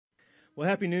Well,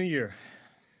 Happy New Year.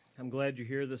 I'm glad you're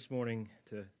here this morning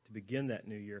to begin that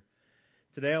new year.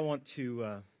 Today I want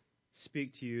to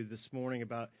speak to you this morning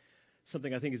about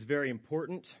something I think is very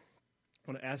important.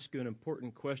 I want to ask you an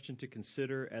important question to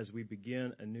consider as we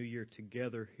begin a new year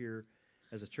together here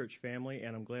as a church family,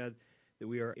 and I'm glad that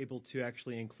we are able to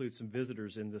actually include some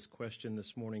visitors in this question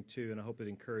this morning too, and I hope it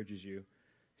encourages you.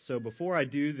 So before I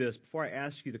do this, before I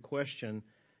ask you the question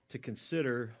to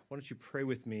consider, why don't you pray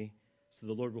with me so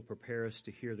the Lord will prepare us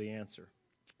to hear the answer.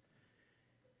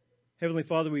 Heavenly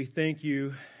Father, we thank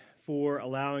you for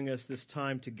allowing us this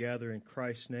time together in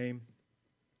Christ's name.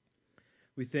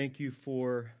 We thank you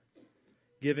for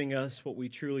giving us what we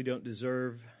truly don't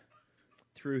deserve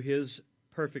through His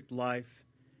perfect life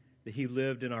that He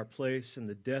lived in our place and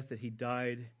the death that He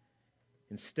died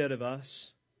instead of us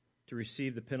to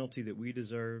receive the penalty that we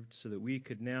deserved so that we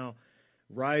could now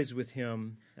rise with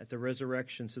Him at the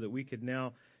resurrection, so that we could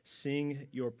now sing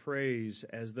your praise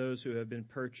as those who have been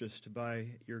purchased by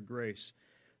your grace.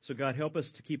 So God, help us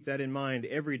to keep that in mind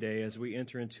every day as we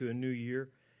enter into a new year.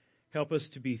 Help us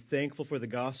to be thankful for the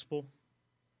gospel.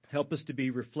 Help us to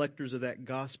be reflectors of that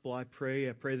gospel, I pray.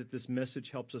 I pray that this message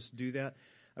helps us do that.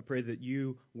 I pray that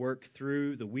you work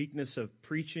through the weakness of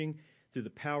preaching, through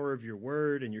the power of your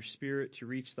word and your spirit to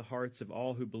reach the hearts of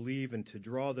all who believe and to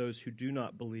draw those who do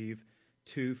not believe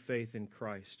to faith in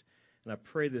Christ. And I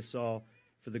pray this all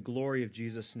for the glory of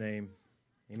Jesus' name.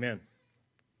 Amen.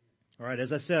 All right,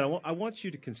 as I said, I want you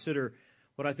to consider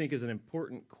what I think is an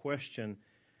important question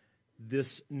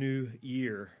this new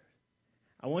year.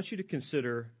 I want you to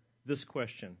consider this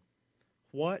question.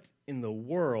 What in the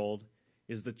world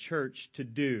is the church to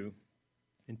do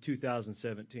in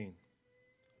 2017?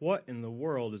 What in the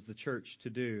world is the church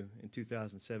to do in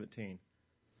 2017?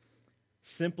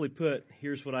 Simply put,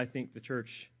 here's what I think the church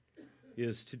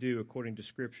is to do according to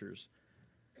Scriptures.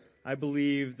 I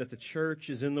believe that the church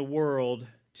is in the world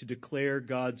to declare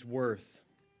God's worth.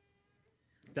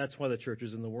 That's why the church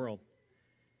is in the world.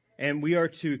 And we are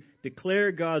to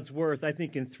declare God's worth, I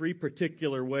think, in three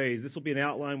particular ways. This will be an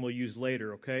outline we'll use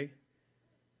later, okay?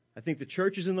 I think the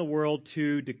church is in the world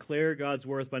to declare God's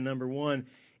worth by, number one,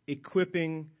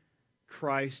 equipping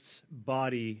Christ's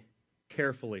body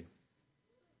carefully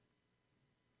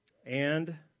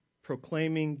and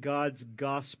proclaiming God's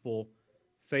gospel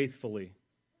faithfully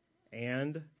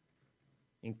and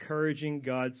encouraging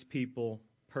God's people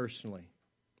personally.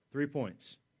 3 points.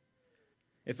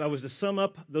 If I was to sum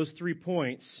up those 3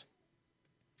 points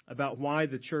about why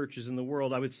the church is in the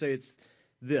world, I would say it's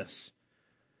this: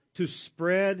 to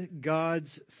spread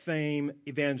God's fame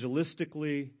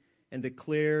evangelistically and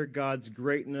declare God's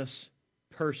greatness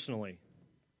personally.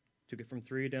 Took it from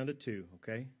 3 down to 2,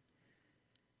 okay?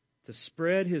 To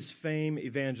spread His fame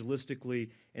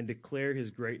evangelistically and declare His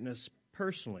greatness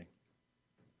personally.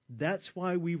 That's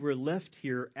why we were left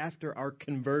here after our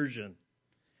conversion.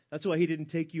 That's why He didn't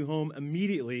take you home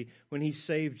immediately when He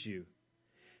saved you.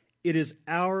 It is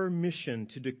our mission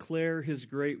to declare His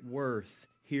great worth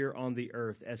here on the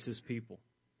earth as His people.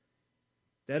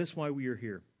 That is why we are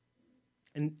here.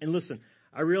 And listen,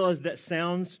 I realize that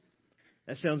sounds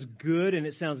good and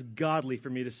it sounds godly for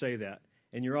me to say that.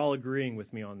 And you're all agreeing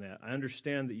with me on that. I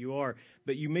understand that you are.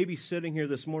 But you may be sitting here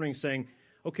this morning saying,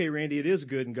 okay, Randy, it is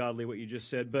good and godly what you just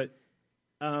said, but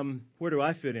where do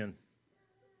I fit in?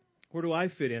 Where do I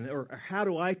fit in? Or how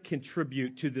do I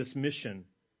contribute to this mission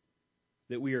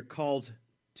that we are called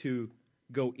to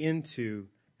go into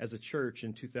as a church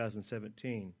in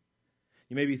 2017?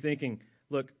 You may be thinking,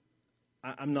 look,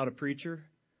 I'm not a preacher.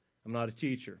 I'm not a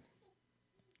teacher.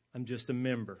 I'm just a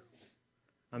member.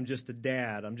 I'm just a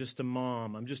dad. I'm just a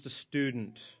mom. I'm just a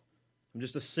student. I'm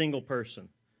just a single person.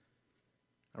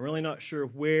 I'm really not sure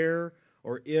where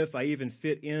or if I even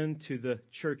fit into the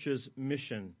church's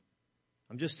mission.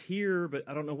 I'm just here, but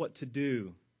I don't know what to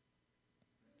do.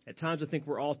 At times I think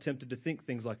we're all tempted to think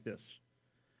things like this.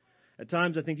 At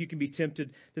times I think you can be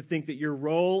tempted to think that your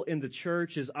role in the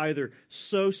church is either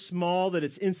so small that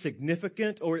it's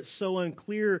insignificant or it's so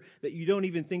unclear that you don't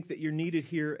even think that you're needed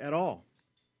here at all.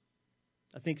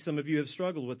 I think some of you have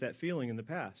struggled with that feeling in the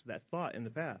past, that thought in the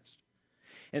past.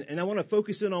 And I want to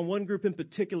focus in on one group in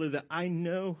particular that I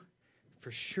know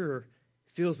for sure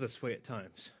feels this way at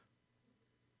times.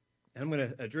 And I'm going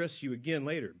to address you again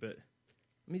later, but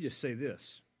let me just say this.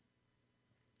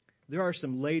 There are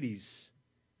some ladies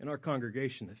in our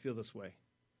congregation that feel this way.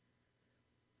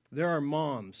 There are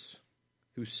moms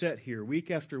who sit here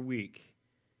week after week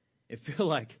and feel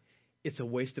like it's a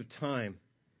waste of time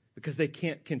because they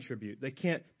can't contribute, they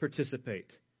can't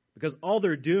participate, because all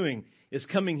they're doing is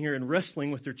coming here and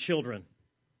wrestling with their children.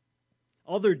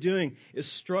 All they're doing is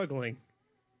struggling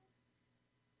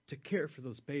to care for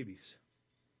those babies.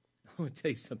 I want to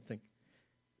tell you something.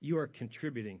 You are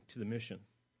contributing to the mission.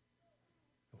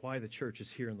 Why the church is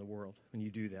here in the world when you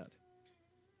do that.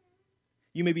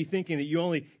 You may be thinking that you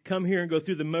only come here and go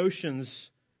through the motions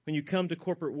when you come to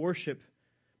corporate worship,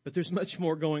 but there's much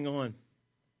more going on.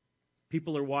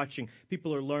 People are watching.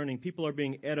 People are learning. People are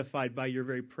being edified by your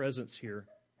very presence here.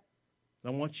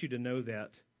 And I want you to know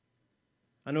that.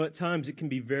 I know at times it can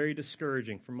be very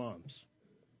discouraging for moms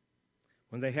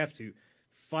when they have to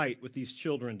fight with these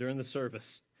children during the service,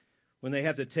 when they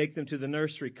have to take them to the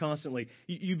nursery constantly.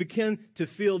 You begin to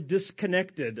feel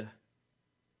disconnected,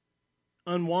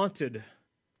 unwanted,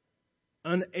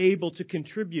 unable to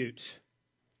contribute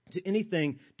to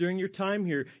anything during your time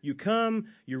here. You come,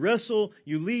 you wrestle,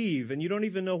 you leave, and you don't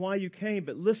even know why you came.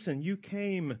 But listen, you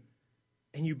came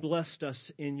and you blessed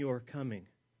us in your coming.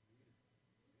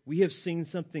 We have seen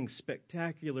something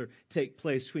spectacular take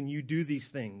place when you do these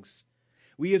things.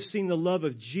 We have seen the love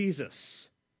of Jesus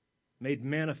made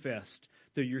manifest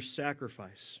through your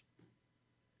sacrifice,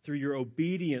 through your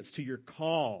obedience to your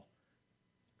call.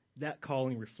 That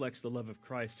calling reflects the love of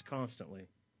Christ constantly.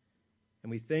 And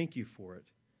we thank you for it.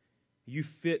 You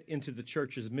fit into the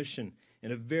church's mission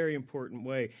in a very important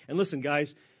way. And listen,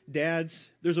 guys, dads,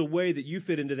 there's a way that you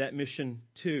fit into that mission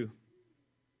too.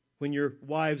 When your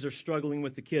wives are struggling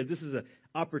with the kids, this is an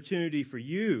opportunity for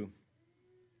you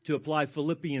to apply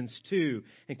Philippians 2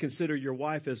 and consider your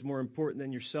wife as more important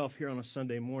than yourself here on a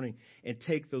Sunday morning and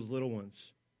take those little ones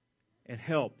and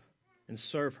help and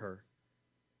serve her.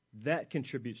 That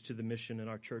contributes to the mission in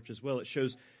our church as well. It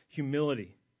shows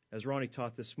humility, as Ronnie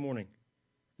taught this morning.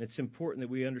 And it's important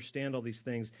that we understand all these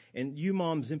things. And you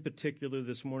moms in particular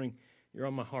this morning, you're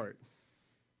on my heart.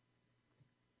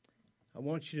 I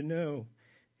want you to know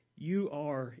you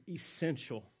are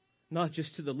essential, not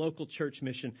just to the local church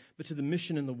mission, but to the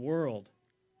mission in the world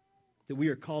that we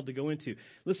are called to go into.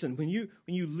 Listen, when you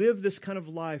live this kind of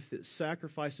life that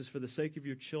sacrifices for the sake of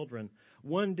your children,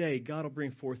 one day God will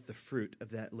bring forth the fruit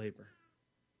of that labor.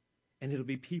 And it'll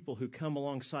be people who come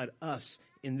alongside us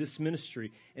in this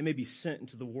ministry and may be sent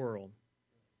into the world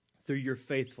through your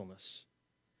faithfulness.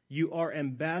 You are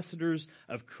ambassadors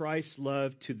of Christ's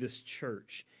love to this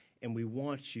church, and we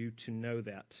want you to know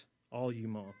that, all you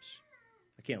moms.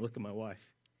 I can't look at my wife.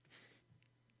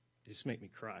 It just makes me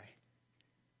cry.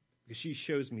 Because she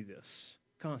shows me this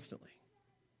constantly.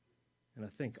 And I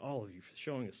thank all of you for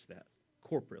showing us that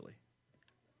corporately.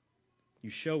 You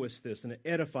show us this, and it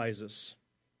edifies us.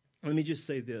 Let me just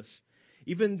say this.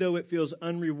 Even though it feels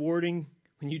unrewarding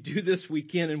when you do this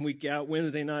week in and week out,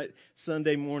 Wednesday night,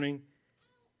 Sunday morning,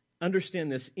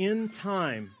 understand this. In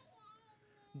time,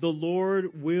 the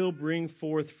Lord will bring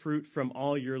forth fruit from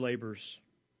all your labors.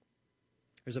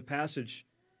 There's a passage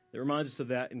that reminds us of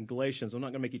that in Galatians. I'm not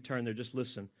going to make you turn there. Just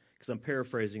listen, because I'm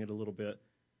paraphrasing it a little bit.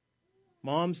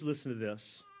 Moms, listen to this.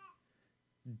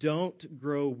 Don't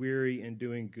grow weary in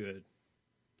doing good.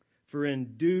 For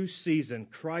in due season,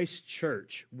 Christ's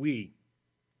church, we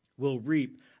will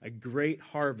reap a great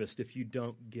harvest if you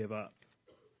don't give up.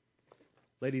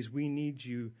 Ladies, we need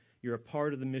you. You're a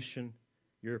part of the mission.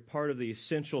 You're a part of the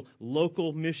essential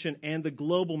local mission and the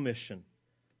global mission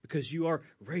because you are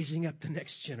raising up the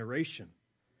next generation.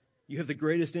 You have the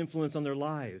greatest influence on their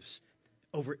lives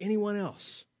over anyone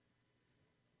else.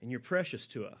 And you're precious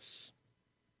to us.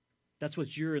 That's what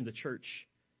you're in the church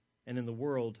and in the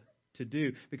world to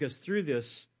do. Because through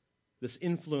this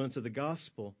influence of the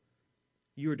gospel,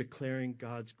 you are declaring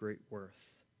God's great worth.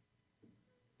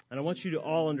 And I want you to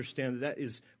all understand that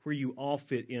is where you all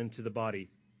fit into the body.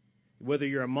 Whether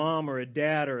you're a mom or a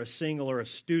dad or a single or a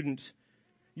student,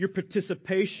 your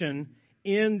participation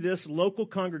in this local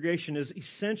congregation is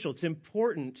essential. It's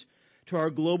important to our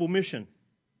global mission.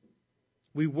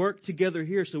 We work together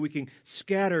here so we can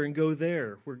scatter and go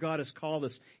there where God has called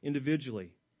us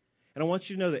individually. And I want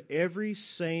you to know that every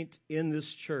saint in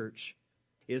this church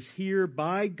is here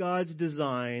by God's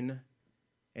design,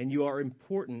 and you are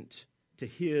important to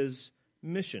His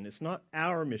mission. It's not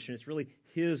our mission. It's really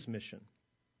His mission.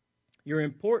 You're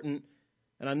important,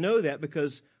 and I know that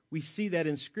because we see that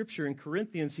in Scripture. In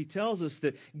Corinthians, he tells us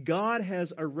that God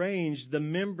has arranged the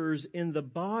members in the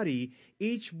body,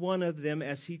 each one of them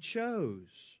as He chose.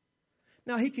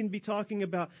 Now, he can be talking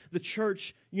about the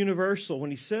church universal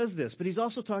when he says this, but he's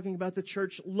also talking about the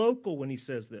church local when he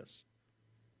says this.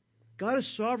 God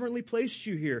has sovereignly placed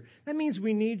you here. That means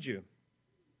we need you.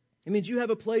 It means you have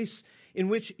a place in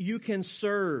which you can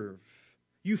serve.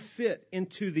 You fit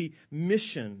into the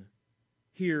mission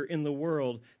here in the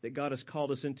world that God has called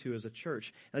us into as a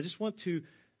church. And I just want to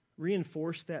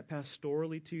reinforce that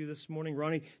pastorally to you this morning.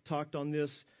 Ronnie talked on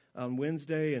this on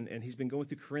Wednesday, and he's been going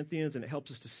through Corinthians, and it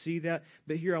helps us to see that.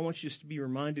 But here I want you just to be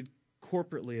reminded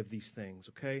corporately of these things,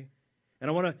 okay? And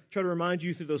I want to try to remind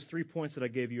you through those 3 points that I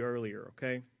gave you earlier,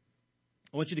 okay?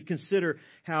 I want you to consider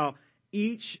how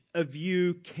each of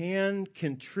you can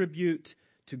contribute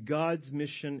to God's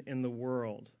mission in the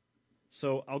world.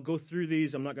 So I'll go through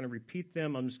these. I'm not going to repeat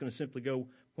them. I'm just going to simply go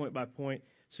point by point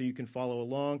so you can follow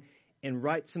along and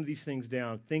write some of these things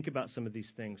down. Think about some of these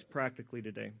things practically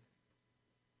today.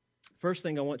 First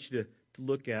thing I want you to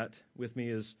look at with me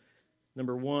is,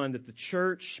 number one, that the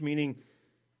church, meaning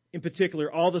in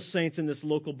particular all the saints in this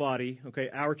local body, okay,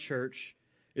 our church,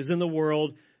 is in the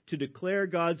world to declare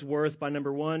God's worth by,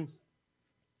 number one,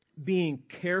 being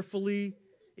carefully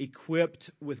equipped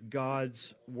with God's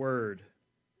Word.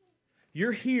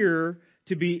 You're here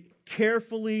to be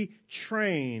carefully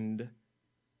trained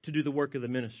to do the work of the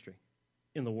ministry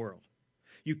in the world.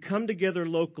 You come together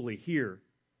locally here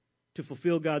to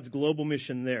fulfill God's global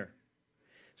mission there.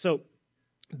 So,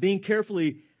 being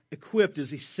carefully equipped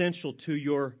is essential to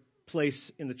your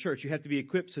place in the church. You have to be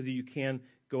equipped so that you can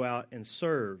go out and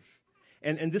serve.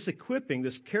 And this equipping,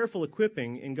 this careful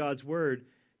equipping in God's Word,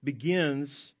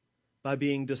 begins by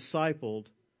being discipled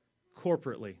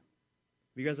corporately.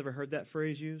 Have you guys ever heard that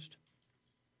phrase used?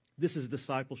 This is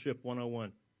Discipleship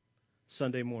 101,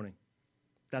 Sunday morning.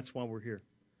 That's why we're here.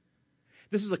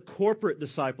 This is a corporate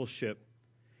discipleship.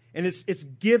 And it's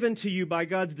given to you by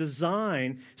God's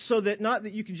design so that not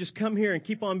that you can just come here and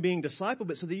keep on being discipled,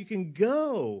 but so that you can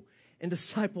go and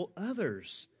disciple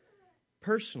others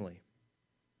personally.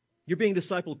 You're being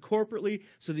discipled corporately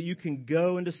so that you can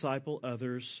go and disciple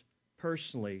others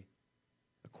personally,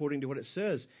 according to what it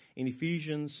says in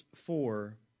Ephesians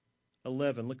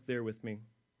 4:11. Look there with me.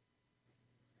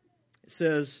 It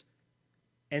says,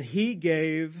 "And He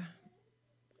gave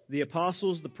the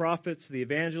apostles, the prophets, the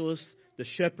evangelists, the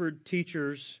shepherd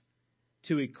teachers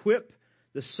to equip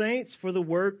the saints for the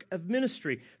work of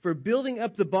ministry, for building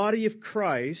up the body of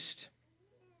Christ."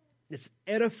 It's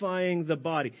edifying the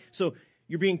body. So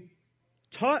you're being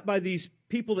taught by these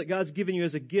people that God's given you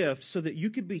as a gift so that you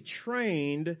could be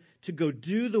trained to go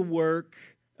do the work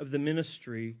of the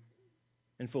ministry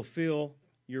and fulfill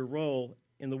your role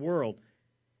in the world.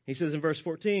 He says in verse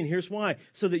 14, here's why: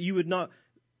 so that you would no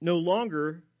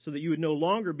longer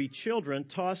be children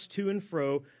tossed to and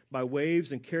fro by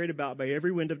waves and carried about by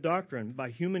every wind of doctrine, by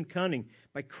human cunning,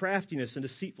 by craftiness and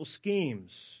deceitful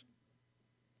schemes.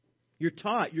 You're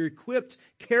taught, you're equipped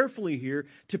carefully here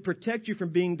to protect you from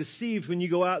being deceived when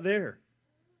you go out there.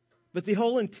 But the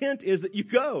whole intent is that you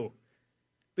go.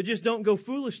 But just don't go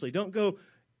foolishly. Don't go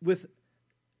with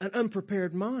an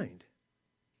unprepared mind.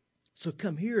 So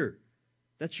come here.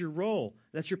 That's your role.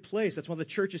 That's your place. That's why the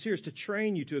church is here, is to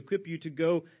train you, to equip you to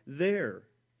go there.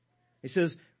 He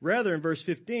says, rather in verse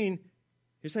 15,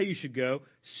 here's how you should go: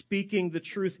 speaking the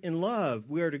truth in love.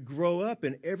 We are to grow up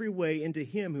in every way into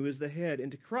Him who is the head,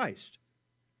 into Christ,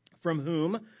 from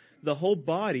whom the whole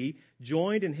body,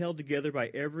 joined and held together by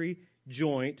every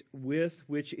joint with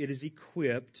which it is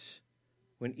equipped,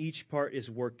 when each part is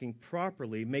working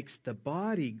properly, makes the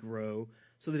body grow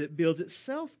so that it builds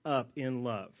itself up in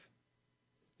love.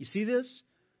 You see this?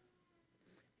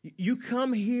 You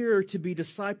come here to be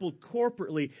discipled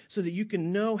corporately so that you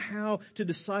can know how to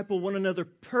disciple one another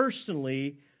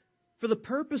personally for the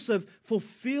purpose of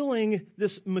fulfilling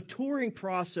this maturing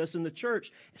process in the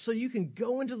church so you can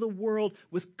go into the world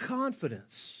with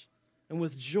confidence and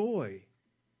with joy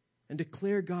and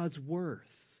declare God's worth.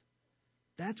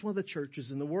 That's why the church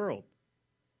is in the world.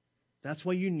 That's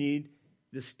why you need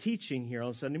this teaching here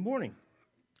on Sunday morning,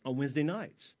 on Wednesday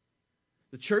nights.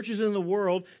 The church is in the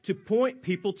world to point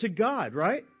people to God,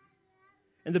 right?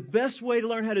 And the best way to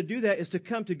learn how to do that is to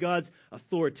come to God's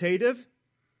authoritative,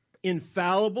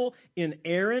 infallible,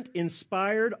 inerrant,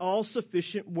 inspired,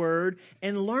 all-sufficient Word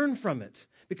and learn from it.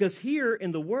 Because here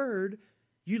in the Word,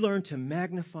 you learn to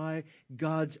magnify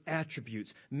God's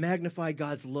attributes, magnify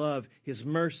God's love, His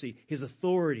mercy, His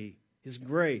authority, His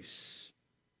grace.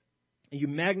 And you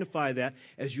magnify that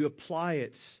as you apply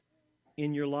it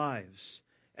in your lives,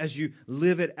 as you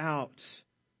live it out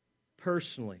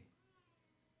personally.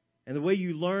 And the way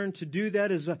you learn to do that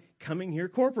is coming here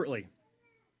corporately.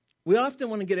 We often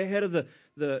want to get ahead of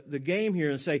the game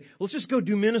here and say, let's just go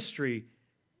do ministry.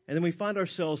 And then we find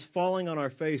ourselves falling on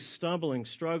our face, stumbling,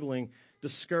 struggling,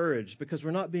 discouraged, because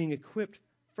we're not being equipped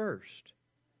first.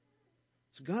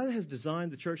 So God has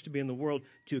designed the church to be in the world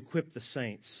to equip the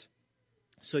saints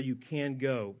so you can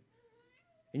go.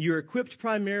 And you're equipped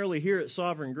primarily here at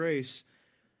Sovereign Grace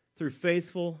through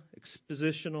faithful,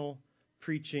 expositional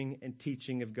preaching and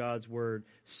teaching of God's Word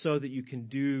so that you can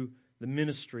do the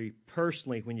ministry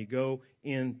personally when you go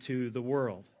into the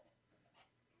world.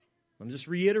 I'm just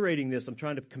reiterating this. I'm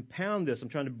trying to compound this. I'm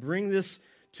trying to bring this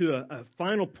to a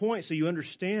final point so you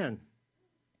understand.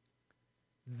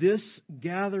 This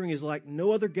gathering is like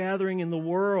no other gathering in the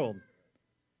world.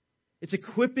 It's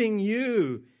equipping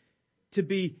you to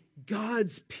be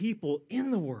God's people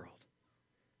in the world.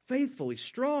 Faithfully,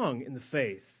 strong in the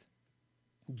faith.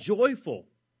 Joyful.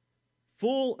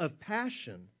 Full of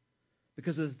passion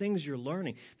because of the things you're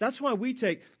learning. That's why we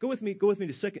take, go with me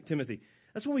to 2 Timothy.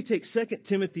 That's why we take 2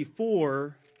 Timothy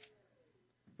 4,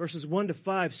 verses 1 to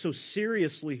 5, so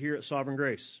seriously here at Sovereign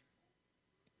Grace.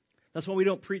 That's why we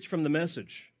don't preach from the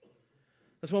Message.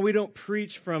 That's why we don't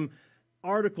preach from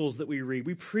articles that we read.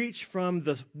 We preach from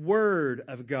the Word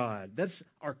of God. That's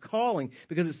our calling,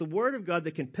 because it's the Word of God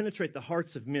that can penetrate the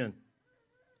hearts of men.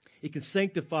 It can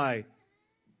sanctify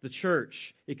the church.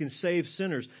 It can save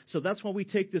sinners. So that's why we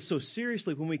take this so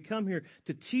seriously when we come here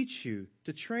to teach you,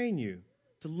 to train you,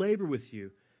 to labor with you.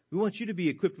 We want you to be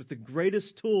equipped with the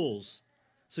greatest tools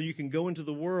so you can go into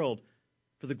the world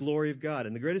for the glory of God.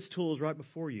 And the greatest tool is right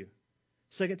before you.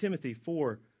 2 Timothy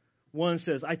 4:1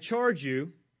 says, I charge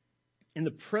you in the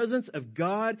presence of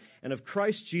God and of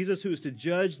Christ Jesus, who is to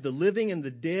judge the living and the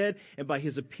dead, and by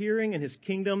His appearing in His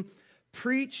kingdom,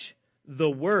 preach the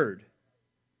word.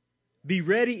 Be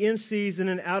ready in season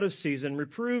and out of season.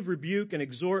 Reprove, rebuke, and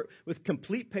exhort with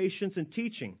complete patience and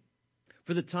teaching.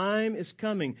 For the time is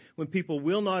coming when people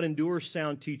will not endure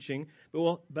sound teaching,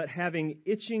 but having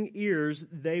itching ears,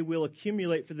 they will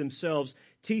accumulate for themselves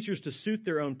teachers to suit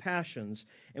their own passions,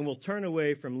 and will turn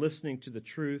away from listening to the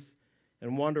truth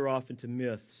and wander off into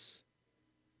myths.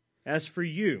 As for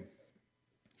you,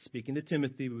 speaking to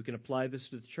Timothy, we can apply this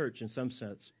to the church in some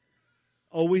sense.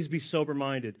 Always be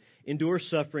sober-minded. Endure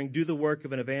suffering. Do the work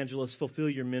of an evangelist. Fulfill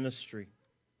your ministry.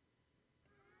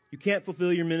 You can't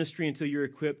fulfill your ministry until you're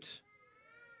equipped.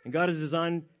 And God has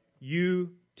designed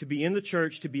you to be in the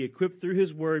church, to be equipped through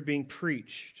His Word, being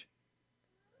preached,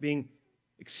 being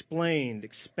explained,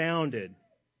 expounded,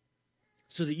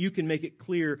 so that you can make it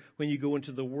clear when you go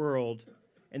into the world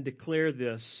and declare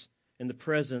this in the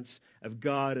presence of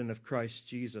God and of Christ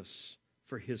Jesus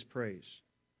for His praise.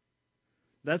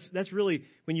 That's really,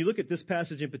 when you look at this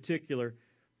passage in particular,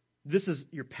 this is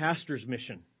your pastor's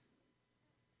mission.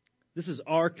 This is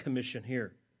our commission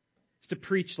here. It's to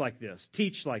preach like this,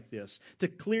 teach like this, to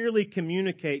clearly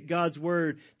communicate God's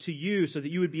Word to you so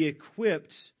that you would be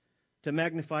equipped to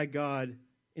magnify God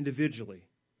individually.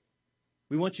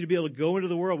 We want you to be able to go into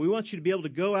the world. We want you to be able to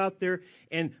go out there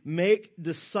and make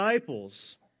disciples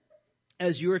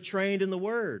as you are trained in the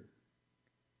Word.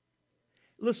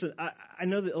 Listen, I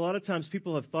know that a lot of times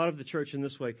people have thought of the church in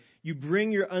this way. You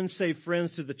bring your unsaved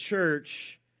friends to the church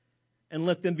and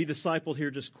let them be discipled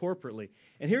here just corporately.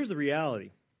 And here's the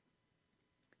reality.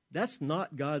 That's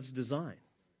not God's design.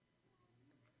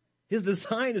 His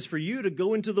design is for you to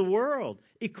go into the world,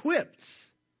 equipped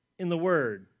in the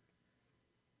Word.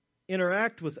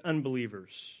 Interact with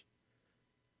unbelievers.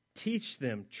 Teach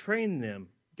them, train them,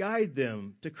 guide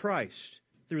them to Christ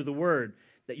through the Word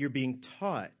that you're being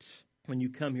taught when you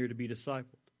come here to be discipled.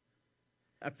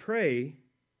 I pray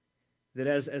that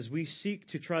as we seek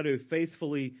to try to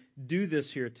faithfully do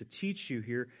this here, to teach you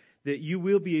here, that you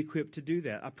will be equipped to do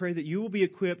that. I pray that you will be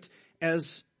equipped as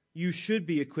you should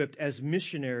be equipped as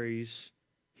missionaries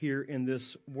here in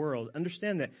this world.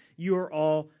 Understand that you are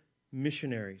all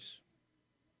missionaries.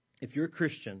 If you're a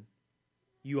Christian,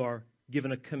 you are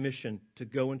given a commission to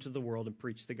go into the world and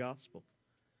preach the gospel.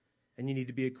 And you need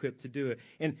to be equipped to do it.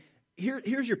 And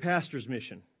here's your pastor's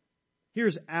mission.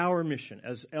 Here's our mission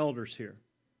as elders here.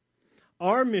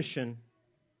 Our mission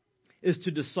is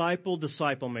to disciple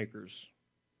disciple makers.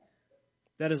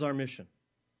 That is our mission.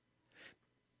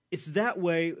 It's that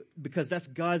way because that's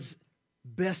God's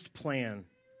best plan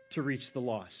to reach the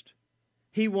lost.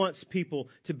 He wants people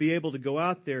to be able to go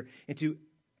out there and to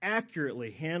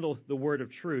accurately handle the word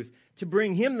of truth, to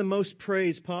bring Him the most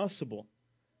praise possible.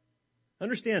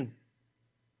 Understand,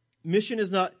 mission is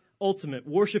not ultimate.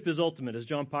 Worship is ultimate, as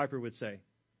John Piper would say.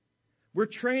 We're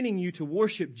training you to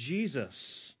worship Jesus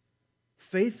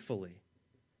faithfully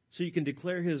so you can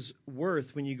declare His worth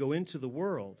when you go into the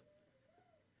world.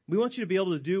 We want you to be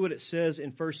able to do what it says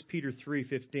in 1 Peter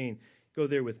 3:15. Go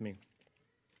there with me.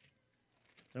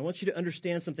 I want you to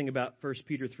understand something about 1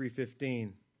 Peter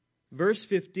 3:15. Verse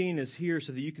 15 is here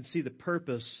so that you can see the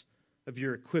purpose of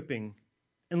your equipping.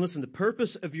 And listen, the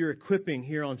purpose of your equipping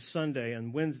here on Sunday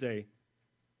and Wednesday,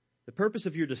 the purpose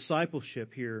of your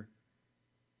discipleship here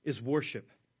is worship.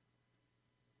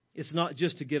 It's not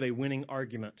just to give a winning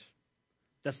argument.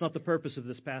 That's not the purpose of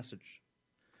this passage.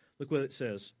 Look what it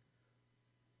says.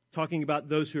 talking about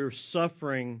those who are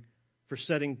suffering for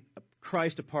setting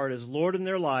Christ apart as Lord in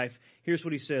their life. Here's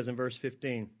what he says in verse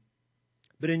 15.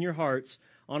 But in your hearts,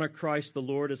 honor Christ the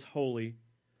Lord as holy.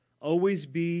 Always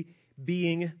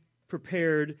being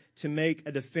prepared to make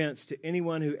a defense to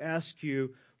anyone who asks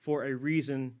you for a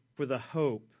reason for the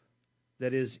hope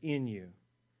that is in you.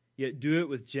 Yet do it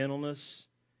with gentleness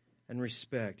and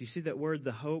respect. You see that word,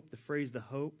 the hope, the phrase, the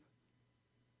hope?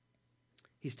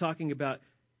 He's talking about,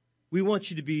 we want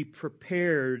you to be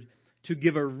prepared to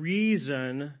give a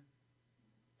reason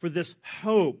for this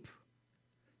hope.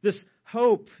 This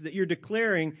hope that you're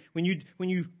declaring, when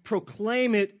you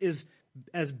proclaim it is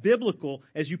as biblical,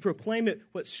 as you proclaim it,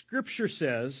 what Scripture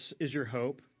says is your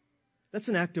hope, that's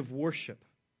an act of worship.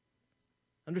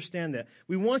 Understand that.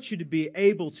 We want you to be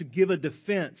able to give a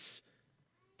defense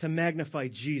to magnify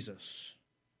Jesus.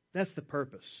 That's the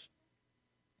purpose.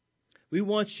 We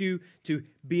want you to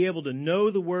be able to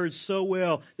know the Word so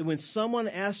well that when someone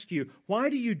asks you, why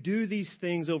do you do these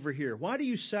things over here? Why do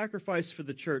you sacrifice for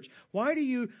the church? Why do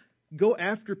you go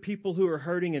after people who are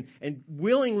hurting and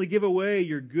willingly give away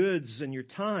your goods and your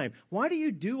time? Why do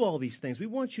you do all these things? We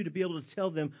want you to be able to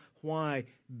tell them why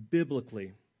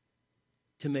biblically,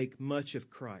 to make much of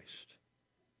Christ.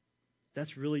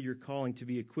 That's really your calling, to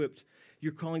be equipped.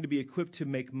 Your calling to be equipped to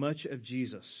make much of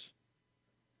Jesus.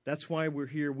 That's why we're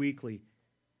here weekly,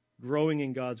 growing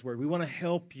in God's Word. We want to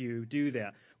help you do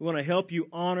that. We want to help you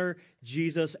honor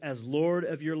Jesus as Lord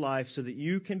of your life so that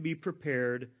you can be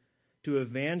prepared to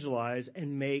evangelize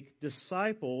and make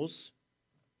disciples,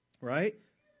 right,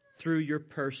 through your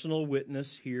personal witness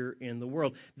here in the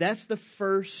world. That's the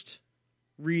first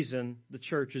reason the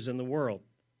church is in the world.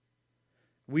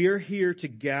 We are here to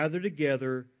gather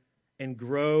together and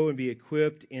grow and be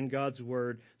equipped in God's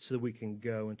Word so that we can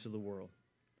go into the world.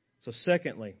 So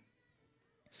secondly,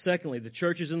 the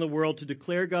church is in the world to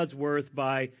declare God's worth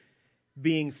by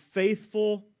being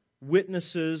faithful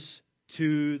witnesses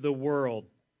to the world.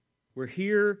 We're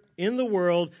here in the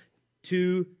world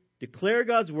to declare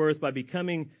God's worth by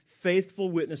becoming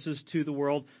faithful witnesses to the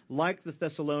world, like the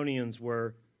Thessalonians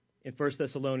were in 1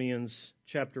 Thessalonians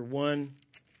chapter 1,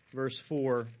 verse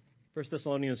 4. 1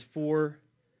 Thessalonians 4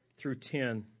 through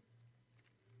 10.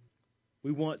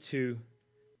 We want to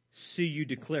see you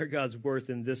declare God's worth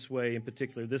in this way in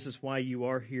particular. This is why you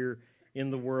are here in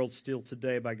the world still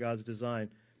today by God's design.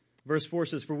 Verse 4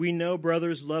 says, "For we know,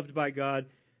 brothers, loved by God,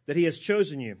 that He has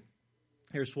chosen you."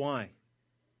 Here's why.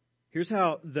 Here's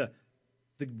how the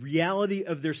reality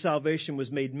of their salvation was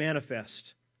made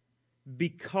manifest.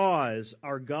 Because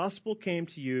our gospel came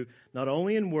to you not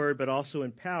only in word, but also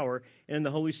in power and in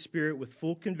the Holy Spirit with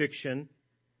full conviction.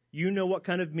 You know what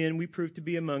kind of men we proved to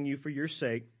be among you for your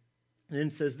sake. And then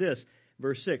it says this,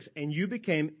 verse 6, "And you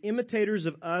became imitators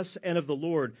of us and of the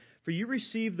Lord, for you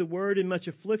received the word in much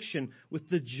affliction with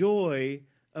the joy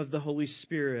of the Holy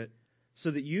Spirit,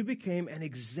 so that you became an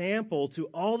example to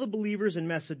all the believers in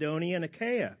Macedonia and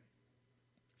Achaia.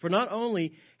 For not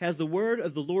only has the word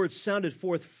of the Lord sounded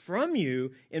forth from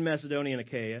you in Macedonia and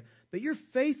Achaia, but your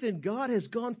faith in God has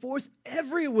gone forth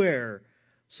everywhere,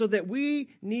 so that we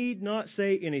need not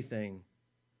say anything.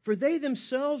 For they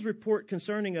themselves report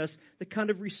concerning us the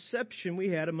kind of reception we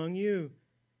had among you,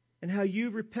 and how you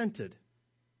repented,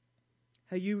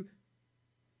 how you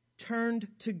turned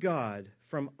to God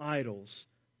from idols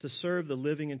to serve the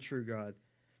living and true God,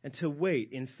 and to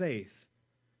wait in faith,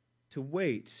 to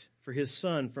wait for His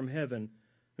Son from heaven,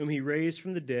 whom He raised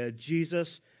from the dead,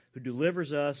 Jesus, who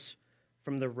delivers us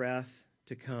from the wrath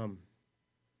to come."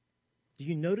 Do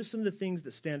you notice some of the things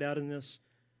that stand out in this?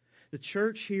 The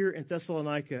church here in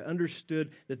Thessalonica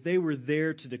understood that they were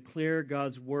there to declare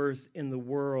God's worth in the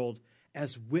world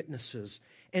as witnesses.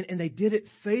 And they did it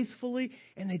faithfully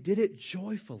and they did it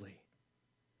joyfully.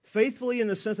 Faithfully in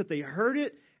the sense that they heard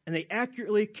it and they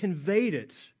accurately conveyed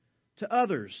it to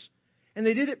others. And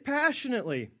they did it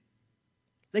passionately.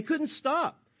 They couldn't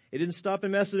stop. It didn't stop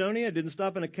in Macedonia. It didn't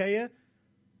stop in Achaia.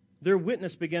 Their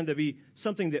witness began to be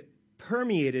something that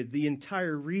permeated the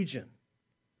entire region.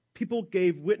 People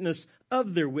gave witness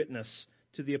of their witness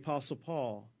to the Apostle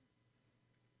Paul.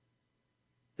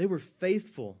 They were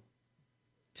faithful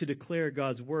to declare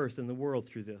God's worth in the world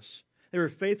through this. They were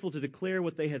faithful to declare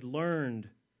what they had learned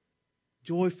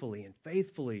joyfully and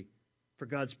faithfully for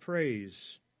God's praise.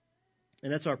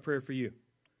 And that's our prayer for you,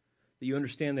 that you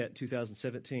understand that in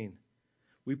 2017.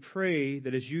 We pray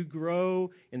that as you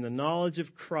grow in the knowledge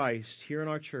of Christ here in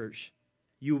our church,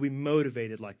 you will be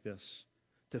motivated like this,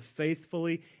 to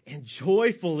faithfully and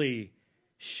joyfully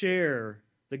share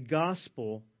the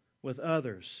gospel with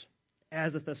others,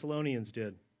 as the Thessalonians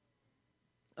did.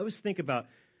 I always think about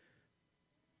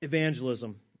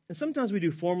evangelism And sometimes we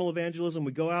do formal evangelism.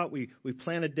 We go out, we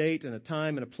plan a date and a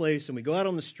time and a place, and we go out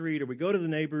on the street, or we go to the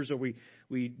neighbors, or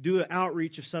we do an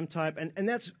outreach of some type, and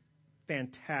that's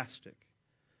fantastic.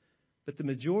 But the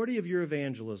majority of your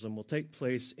evangelism will take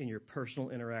place in your personal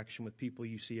interaction with people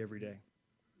you see every day.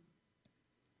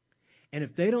 And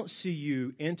if they don't see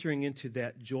you entering into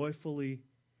that joyfully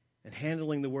and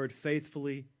handling the word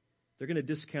faithfully, they're going to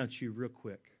discount you real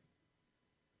quick.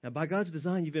 Now, by God's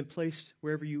design, you've been placed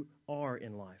wherever you are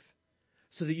in life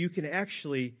so that you can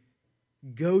actually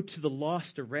go to the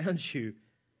lost around you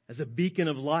as a beacon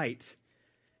of light.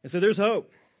 And so there's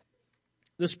hope.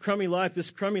 This crummy life,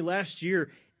 this crummy last year,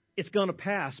 it's going to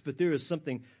pass, but there is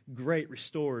something great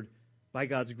restored by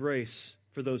God's grace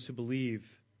for those who believe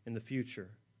in the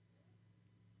future.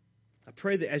 I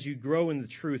pray that as you grow in the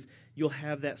truth, you'll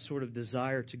have that sort of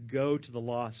desire to go to the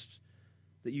lost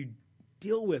that you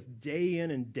deal with day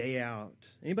in and day out.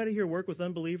 Anybody here work with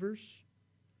unbelievers?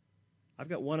 I've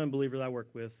got one unbeliever that I work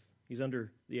with. He's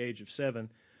under the age of 7.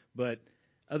 But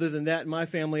other than that, in my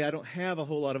family, I don't have a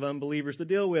whole lot of unbelievers to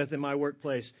deal with in my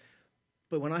workplace.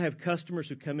 But when I have customers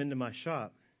who come into my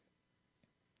shop,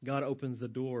 God opens the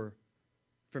door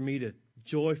for me to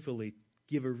joyfully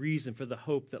give a reason for the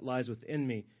hope that lies within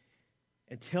me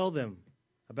and tell them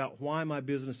about why my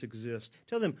business exists.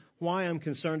 Tell them why I'm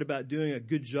concerned about doing a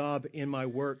good job in my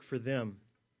work for them.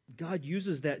 God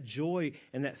uses that joy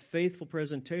and that faithful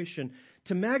presentation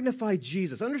to magnify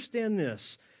Jesus. Understand this.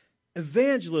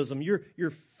 Evangelism, your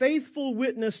faithful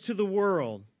witness to the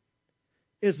world,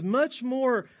 is much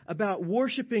more about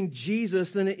worshiping Jesus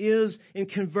than it is in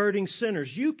converting sinners.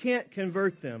 You can't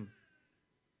convert them,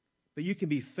 but you can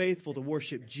be faithful to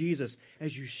worship Jesus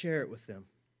as you share it with them.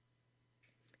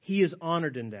 He is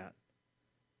honored in that.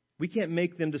 We can't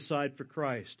make them decide for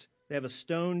Christ. They have a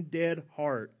stone-dead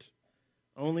heart.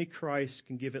 Only Christ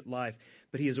can give it life.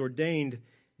 But He has ordained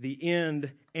the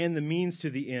end and the means to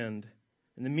the end.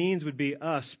 And the means would be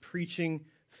us preaching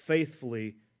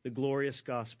faithfully the glorious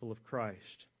gospel of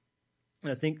Christ.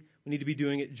 And I think we need to be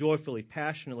doing it joyfully,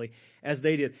 passionately, as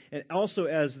they did. And also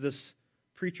as this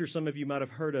preacher some of you might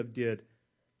have heard of did,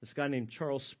 this guy named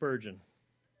Charles Spurgeon.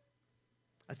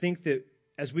 I think that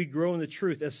as we grow in the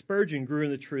truth, as Spurgeon grew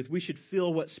in the truth, we should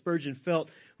feel what Spurgeon felt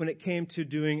when it came to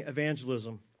doing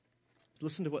evangelism.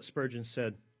 Listen to what Spurgeon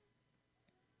said.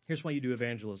 Here's why you do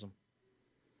evangelism.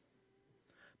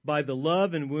 By the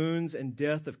love and wounds and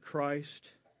death of Christ,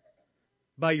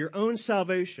 by your own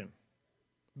salvation,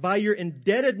 by your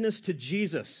indebtedness to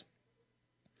Jesus,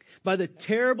 by the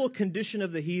terrible condition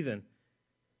of the heathen,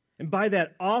 and by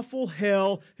that awful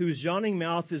hell whose yawning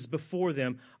mouth is before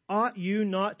them, ought you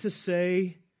not to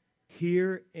say,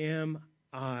 "Here am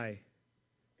I,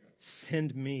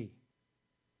 send me"?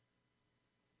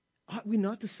 Ought we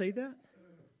not to say that?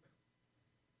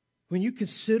 When you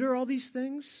consider all these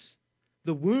things,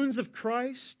 the wounds of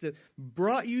Christ that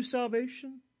brought you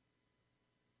salvation,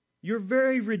 your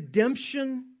very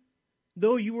redemption,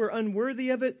 though you were unworthy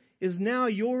of it, is now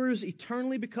yours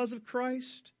eternally because of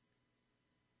Christ.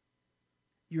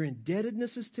 Your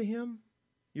indebtedness is to Him,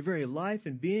 your very life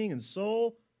and being and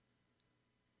soul.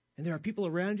 And there are people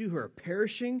around you who are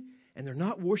perishing and they're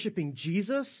not worshiping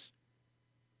Jesus.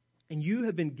 And you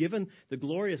have been given the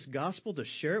glorious gospel to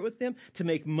share it with them, to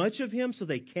make much of Him so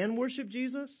they can worship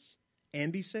Jesus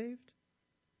and be saved.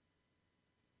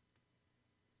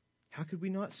 How could we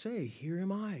not say, "Here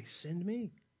am I, send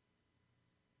me"?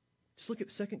 Just look at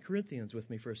 2 Corinthians with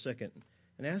me for a second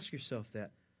and ask yourself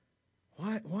that.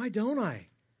 Why don't I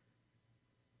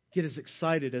get as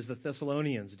excited as the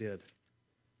Thessalonians did,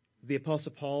 the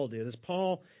Apostle Paul did, as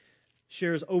Paul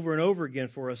shares over and over again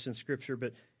for us in Scripture,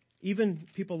 but even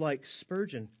people like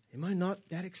Spurgeon, am I not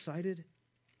that excited?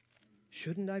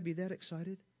 Shouldn't I be that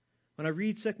excited? When I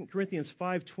read 2 Corinthians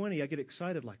 5:20, I get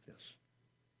excited like this.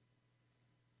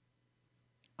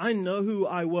 I know who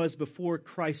I was before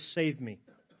Christ saved me.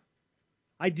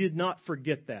 I did not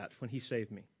forget that when He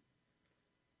saved me.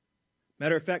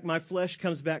 Matter of fact, my flesh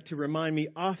comes back to remind me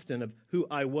often of who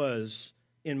I was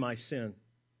in my sin.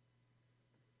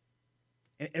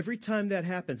 And every time that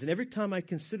happens, and every time I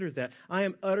consider that, I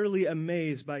am utterly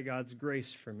amazed by God's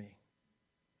grace for me.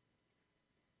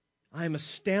 I am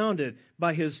astounded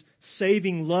by His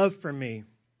saving love for me.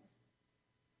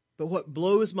 But what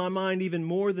blows my mind even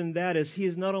more than that is He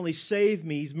has not only saved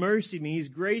me, He's mercied me, He's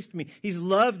graced me, He's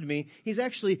loved me. He's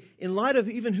actually, in light of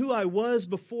even who I was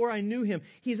before I knew Him,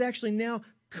 He's actually now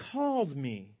called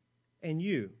me and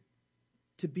you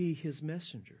to be His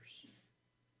messengers,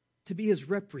 to be His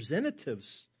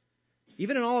representatives,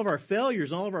 even in all of our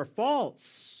failures, all of our faults.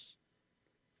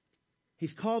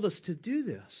 He's called us to do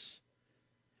this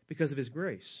because of His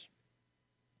grace.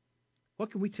 What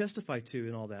can we testify to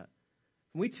in all that?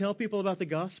 When we tell people about the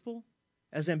gospel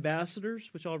as ambassadors,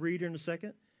 which I'll read here in a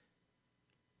second,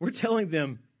 we're telling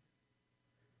them,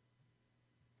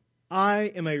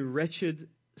 I am a wretched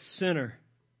sinner,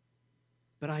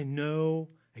 but I know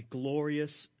a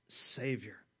glorious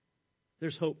Savior.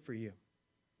 There's hope for you.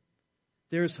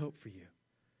 There's hope for you.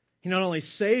 He not only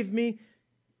saved me,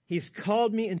 He's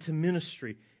called me into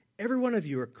ministry. Every one of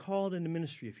you are called into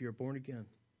ministry if you're born again.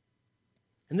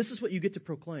 And this is what you get to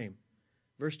proclaim.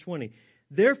 Verse 20.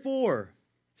 Therefore,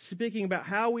 speaking about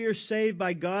how we are saved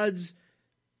by God's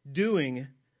doing,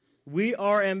 we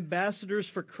are ambassadors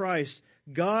for Christ,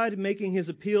 God making His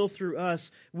appeal through us.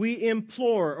 We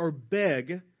implore or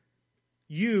beg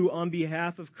you on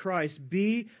behalf of Christ,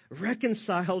 be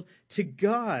reconciled to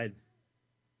God.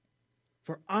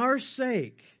 For our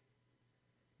sake,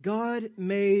 God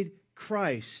made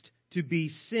Christ to be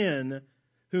sin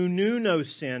who knew no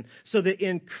sin, so that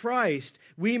in Christ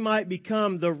we might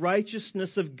become the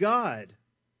righteousness of God.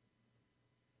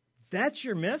 That's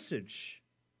your message.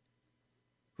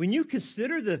 When you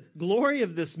consider the glory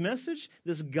of this message,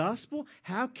 this gospel,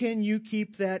 how can you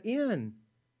keep that in?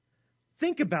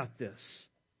 Think about this.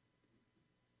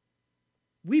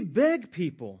 We beg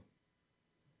people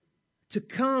to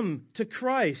come to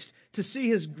Christ, to see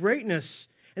His greatness,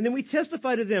 and then we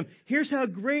testify to them, here's how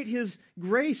great His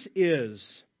grace is.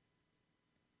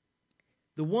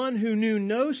 The one who knew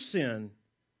no sin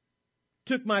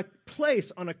took my place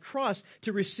on a cross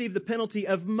to receive the penalty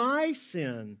of my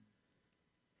sin.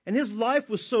 And His life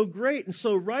was so great and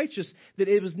so righteous that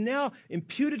it was now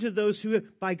imputed to those who,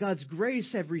 by God's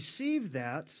grace, have received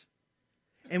that.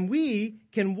 And we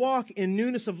can walk in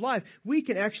newness of life. We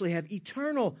can actually have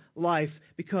eternal life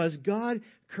because God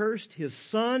cursed His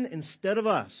Son instead of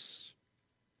us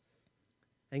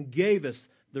and gave us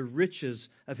the riches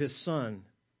of His Son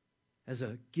as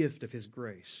a gift of His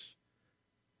grace.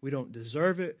 We don't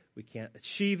deserve it. We can't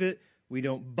achieve it. We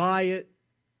don't buy it.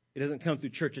 It doesn't come through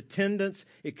church attendance.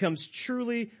 It comes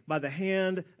truly by the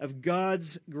hand of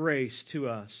God's grace to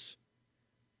us.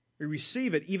 We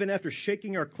receive it even after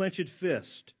shaking our clenched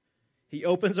fist. He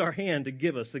opens our hand to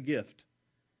give us the gift.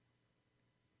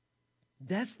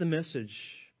 That's the message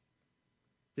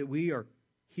that we are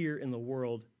here in the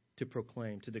world to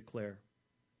proclaim, to declare.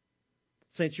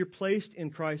 Saints, you're placed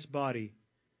in Christ's body,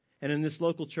 and in this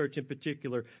local church in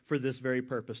particular, for this very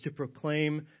purpose, to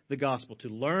proclaim the gospel, to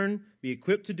learn, be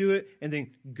equipped to do it, and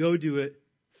then go do it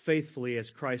faithfully as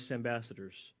Christ's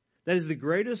ambassadors. That is the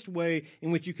greatest way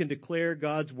in which you can declare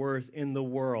God's worth in the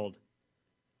world.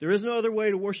 There is no other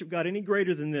way to worship God any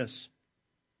greater than this.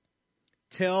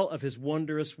 Tell of His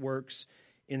wondrous works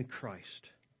in Christ.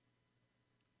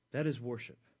 That is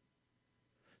worship.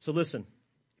 So listen,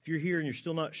 if you're here and you're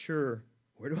still not sure,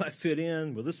 where do I fit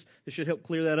in? Well, this should help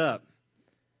clear that up.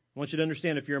 I want you to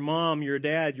understand, if you're a mom, you're a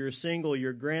dad, you're a single,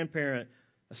 you're a grandparent,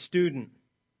 a student,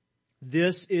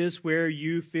 this is where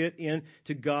you fit in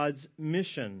to God's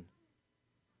mission.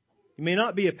 You may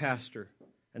not be a pastor,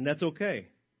 and that's okay.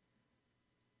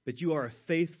 But you are a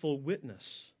faithful witness,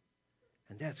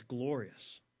 and that's glorious.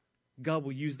 God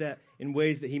will use that in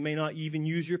ways that He may not even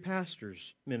use your pastor's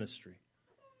ministry.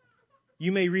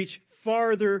 You may reach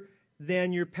farther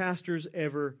than your pastors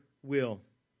ever will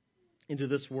into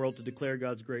this world to declare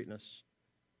God's greatness.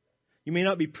 You may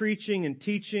not be preaching and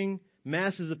teaching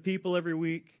masses of people every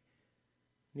week.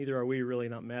 Neither are we, really,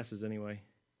 not masses anyway.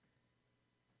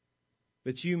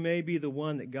 But you may be the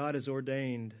one that God has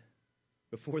ordained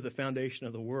before the foundation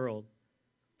of the world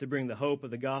to bring the hope of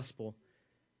the gospel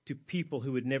to people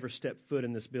who would never step foot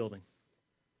in this building.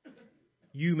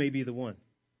 You may be the one.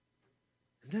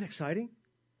 Isn't that exciting?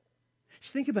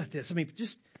 Just think about this.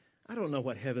 I don't know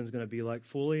what heaven's going to be like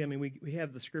fully. We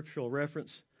have the scriptural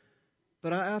reference.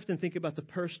 But I often think about the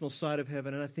personal side of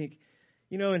heaven, and I think,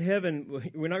 in heaven,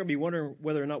 we're not going to be wondering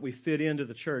whether or not we fit into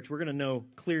the church. We're going to know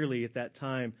clearly at that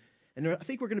time. And I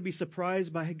think we're going to be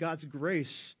surprised by God's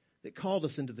grace that called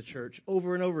us into the church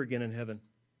over and over again in heaven.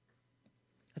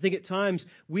 I think at times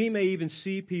we may even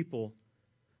see people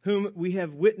whom we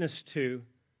have witnessed to,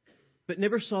 but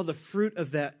never saw the fruit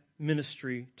of that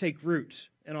ministry take root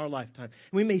in our lifetime.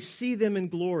 And we may see them in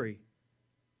glory.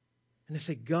 And they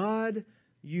say, God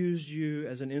used you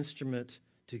as an instrument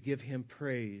to give Him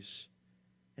praise.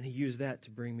 And He used that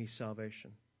to bring me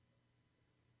salvation.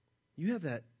 You have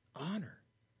that honor.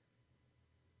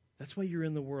 That's why you're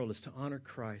in the world, is to honor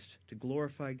Christ, to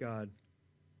glorify God,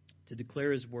 to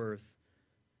declare His worth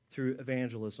through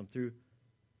evangelism, through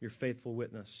your faithful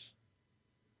witness.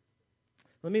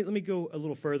 Let me go a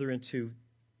little further into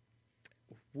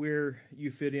where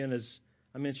you fit in. As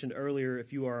I mentioned earlier,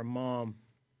 if you are a mom,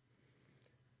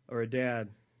 or a dad.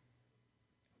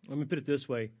 Let me put it this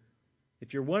way.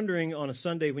 If you're wondering on a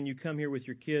Sunday when you come here with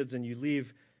your kids and you leave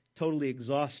totally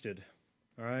exhausted,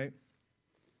 all right,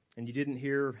 and you didn't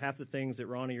hear half the things that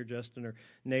Ronnie or Justin or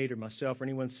Nate or myself or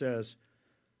anyone says,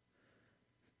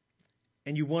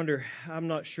 and you wonder, I'm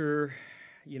not sure,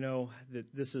 that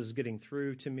this is getting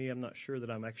through to me. I'm not sure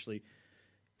that I'm actually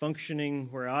functioning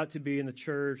where I ought to be in the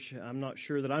church. I'm not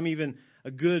sure that I'm even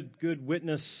a good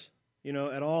witness,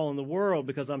 at all in the world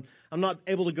because I'm not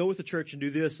able to go with the church and do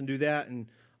this and do that and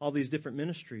all these different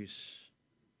ministries.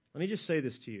 Let me just say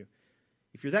this to you.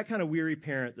 If you're that kind of weary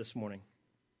parent this morning,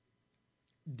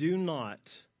 do not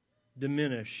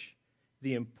diminish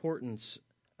the importance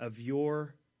of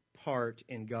your part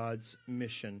in God's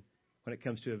mission when it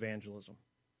comes to evangelism.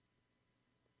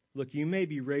 Look, you may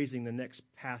be raising the next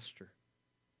pastor.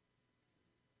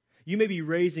 You may be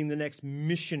raising the next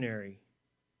missionary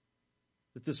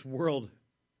that this world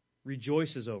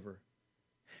rejoices over.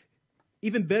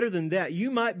 Even better than that, you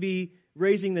might be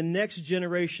raising the next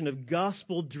generation of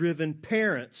gospel-driven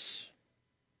parents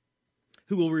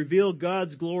who will reveal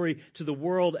God's glory to the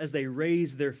world as they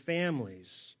raise their families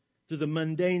through the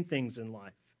mundane things in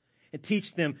life and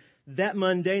teach them that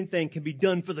mundane thing can be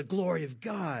done for the glory of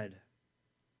God.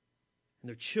 And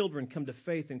their children come to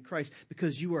faith in Christ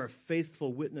because you are a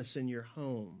faithful witness in your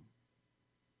home.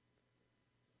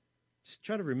 Just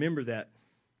try to remember that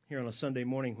here on a Sunday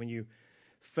morning when you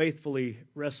faithfully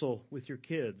wrestle with your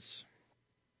kids.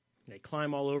 They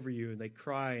climb all over you and they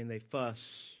cry and they fuss.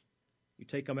 You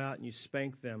take them out and you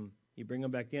spank them. You bring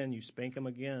them back in, you spank them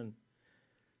again.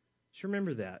 Just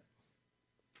remember that.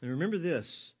 And remember this.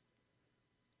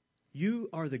 You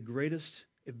are the greatest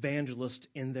evangelist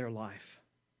in their life.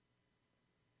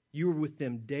 You are with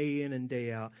them day in and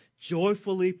day out,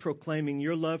 joyfully proclaiming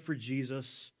your love for Jesus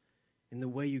in the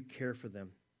way you care for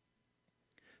them.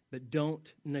 But don't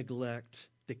neglect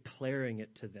declaring it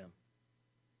to them.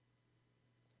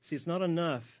 See, it's not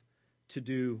enough to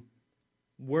do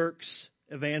works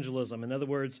evangelism. In other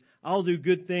words, I'll do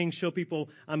good things, show people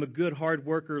I'm a good hard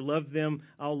worker, love them.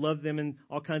 I'll love them in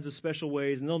all kinds of special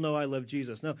ways, and they'll know I love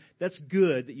Jesus. No, that's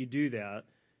good that you do that,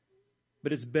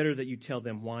 but it's better that you tell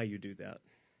them why you do that.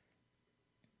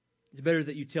 It's better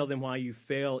that you tell them why you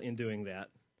fail in doing that,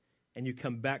 and you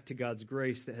come back to God's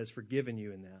grace that has forgiven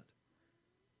you in that.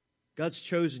 God's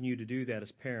chosen you to do that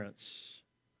as parents.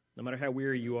 No matter how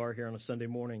weary you are here on a Sunday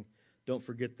morning, don't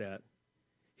forget that.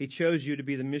 He chose you to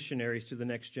be the missionaries to the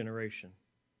next generation.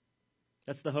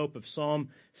 That's the hope of Psalm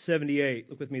 78.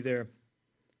 Look with me there.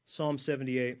 Psalm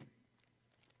 78.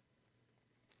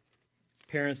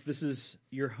 Parents, this is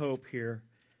your hope here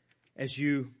as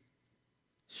you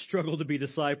struggle to be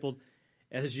discipled,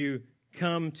 as you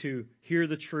come to hear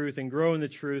the truth and grow in the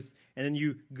truth, and then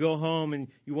you go home and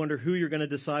you wonder who you're going to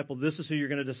disciple. This is who you're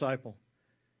going to disciple.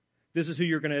 This is who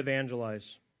you're going to evangelize.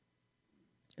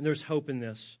 And there's hope in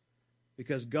this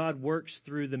because God works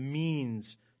through the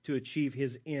means to achieve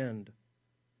His end,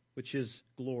 which is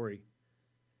glory.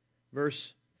 Verse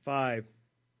 5.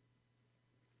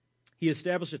 He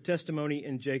established a testimony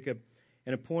in Jacob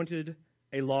and appointed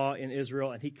a law in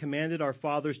Israel, and He commanded our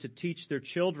fathers to teach their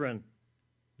children.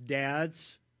 Dads,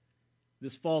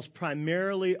 this falls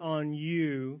primarily on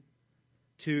you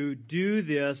to do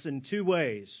this in two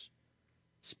ways.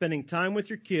 Spending time with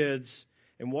your kids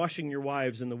and washing your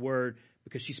wives in the Word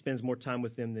because she spends more time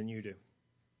with them than you do.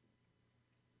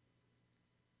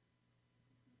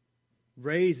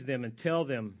 Raise them and tell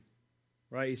them,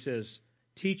 right? He says,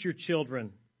 teach your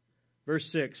children. Verse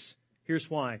 6, here's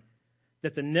why.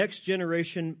 That the next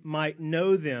generation might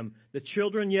know them, the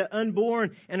children yet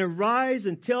unborn, and arise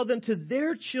and tell them to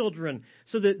their children,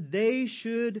 so that they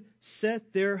should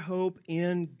set their hope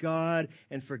in God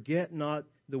and forget not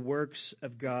the works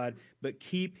of God, but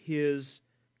keep His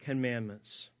commandments.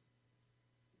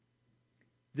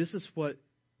 This is what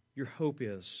your hope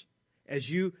is. As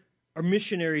you are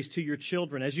missionaries to your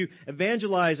children, as you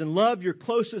evangelize and love your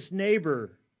closest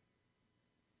neighbor,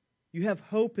 you have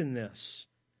hope in this.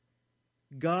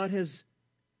 God has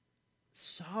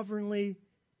sovereignly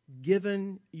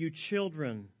given you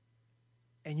children,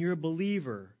 and you're a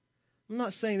believer. I'm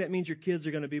not saying that means your kids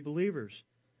are going to be believers,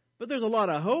 but there's a lot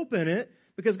of hope in it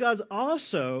because God's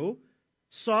also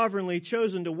sovereignly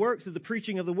chosen to work through the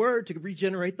preaching of the Word to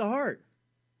regenerate the heart.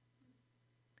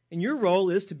 And your role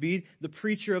is to be the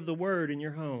preacher of the Word in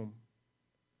your home,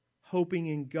 hoping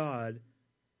in God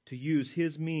to use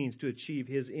His means to achieve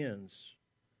His ends.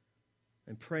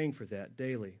 And praying for that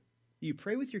daily. Do you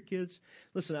pray with your kids?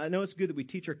 Listen, I know it's good that we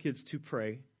teach our kids to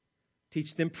pray,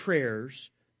 teach them prayers,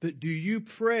 but do you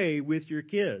pray with your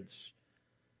kids?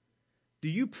 Do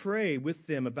you pray with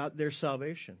them about their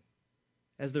salvation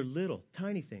as they're little,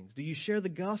 tiny things? Do you share the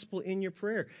gospel in your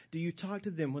prayer? Do you talk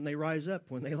to them when they rise up,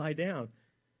 when they lie down?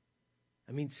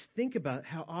 I mean, think about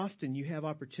how often you have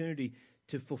opportunity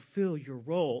to fulfill your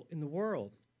role in the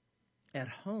world, at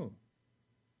home.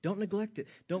 Don't neglect it.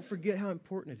 Don't forget how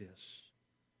important it is.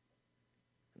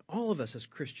 And all of us as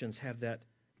Christians have that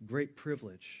great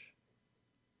privilege.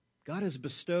 God has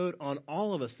bestowed on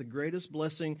all of us the greatest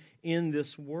blessing in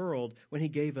this world when He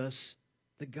gave us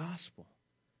the gospel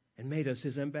and made us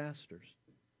His ambassadors.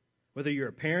 Whether you're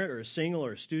a parent or a single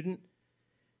or a student,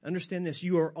 understand this.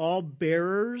 You are all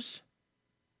bearers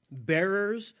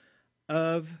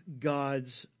of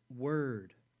God's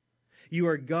Word. You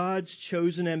are God's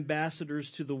chosen ambassadors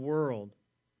to the world.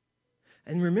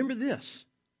 And remember this.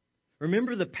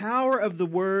 Remember the power of the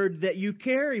Word that you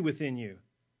carry within you.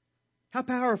 How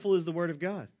powerful is the Word of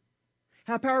God?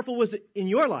 How powerful was it in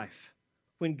your life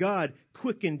when God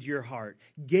quickened your heart,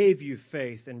 gave you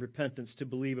faith and repentance to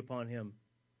believe upon Him?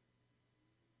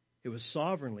 It was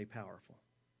sovereignly powerful,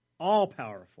 all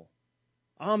powerful.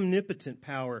 Omnipotent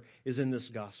power is in this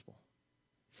gospel.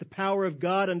 It's the power of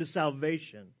God unto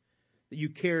salvation that you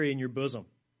carry in your bosom.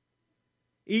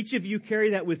 Each of you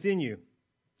carry that within you.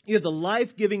 You have the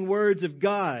life-giving words of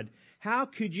God. How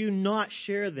could you not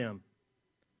share them?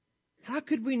 How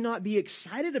could we not be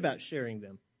excited about sharing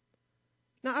them?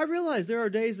 Now, I realize there are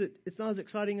days that it's not as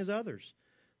exciting as others.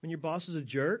 When your boss is a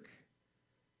jerk,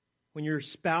 when your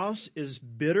spouse is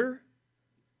bitter.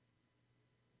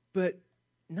 But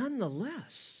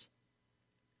nonetheless,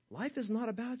 life is not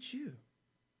about you.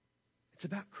 It's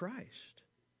about Christ.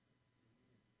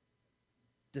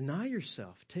 Deny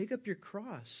yourself. Take up your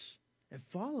cross and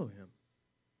follow Him.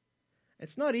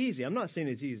 It's not easy. I'm not saying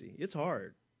it's easy. It's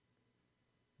hard.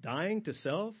 Dying to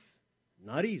self,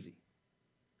 not easy.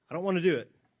 I don't want to do it.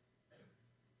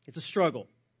 It's a struggle.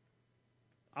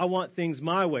 I want things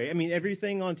my way. I mean,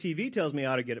 everything on TV tells me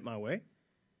how to get it my way,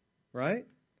 right?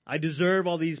 I deserve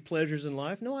all these pleasures in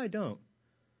life. No, I don't.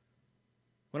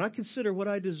 When I consider what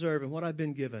I deserve and what I've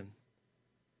been given,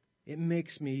 it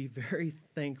makes me very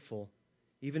thankful,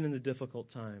 even in the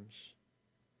difficult times.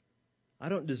 I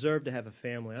don't deserve to have a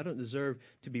family. I don't deserve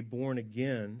to be born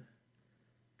again.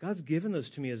 God's given those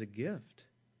to me as a gift.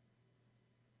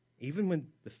 Even when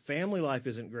the family life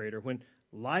isn't great or when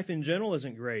life in general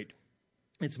isn't great,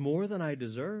 it's more than I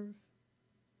deserve.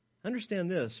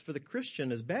 Understand this. For the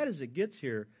Christian, as bad as it gets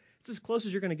here, it's as close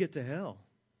as you're going to get to hell.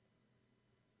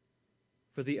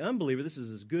 For the unbeliever, this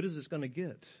is as good as it's going to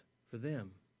get for them.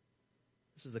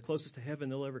 This is the closest to heaven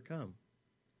they'll ever come.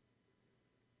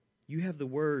 You have the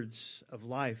words of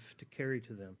life to carry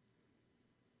to them.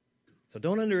 So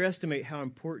don't underestimate how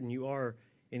important you are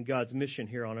in God's mission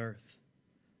here on earth.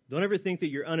 Don't ever think that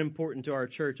you're unimportant to our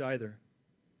church either.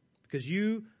 Because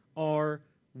you are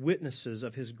witnesses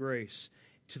of His grace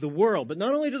to the world. But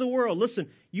not only to the world. Listen,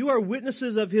 you are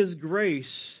witnesses of His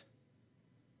grace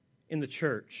in the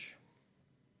church.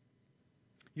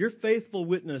 Your faithful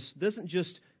witness doesn't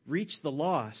just reach the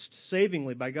lost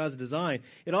savingly by God's design.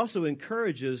 It also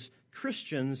encourages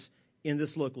Christians in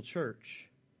this local church.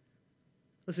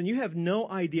 Listen, you have no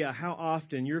idea how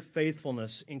often your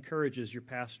faithfulness encourages your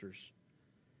pastors,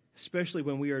 especially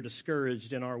when we are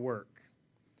discouraged in our work.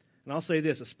 And I'll say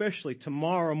this, especially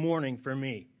tomorrow morning for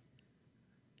me,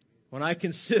 when I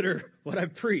consider what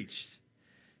I've preached.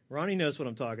 Ronnie knows what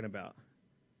I'm talking about.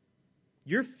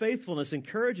 Your faithfulness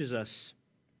encourages us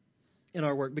in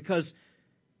our work because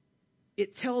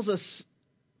it tells us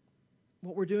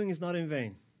what we're doing is not in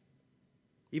vain,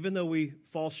 even though we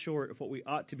fall short of what we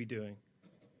ought to be doing.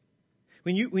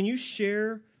 When you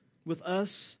share with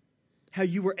us how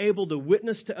you were able to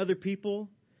witness to other people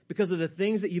because of the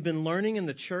things that you've been learning in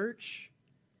the church,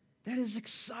 that is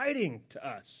exciting to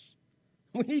us.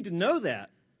 We need to know that.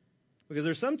 Because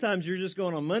there's sometimes you're just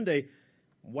going on Monday,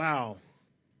 wow,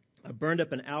 I burned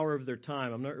up an hour of their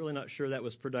time. I'm not sure that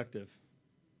was productive.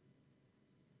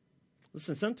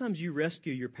 Listen, sometimes you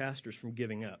rescue your pastors from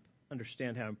giving up.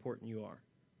 Understand how important you are.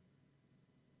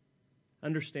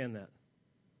 Understand that.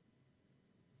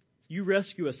 You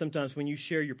rescue us sometimes when you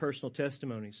share your personal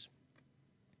testimonies.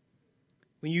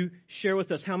 When you share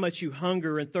with us how much you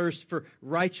hunger and thirst for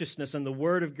righteousness and the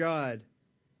Word of God.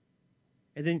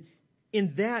 And then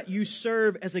in that you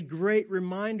serve as a great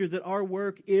reminder that our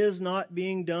work is not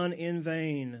being done in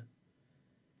vain.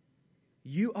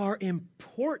 You are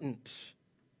important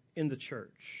in the church.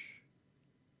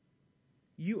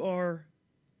 You are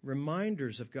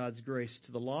reminders of God's grace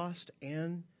to the lost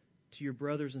and to your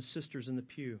brothers and sisters in the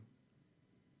pew.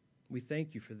 We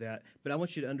thank you for that. But I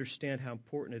want you to understand how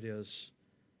important it is.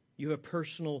 You have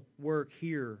personal work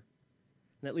here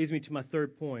And that leads me to my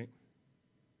third point.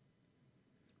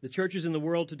 The church is in the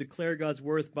world to declare God's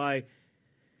worth by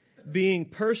being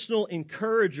personal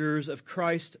encouragers of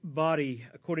Christ's body,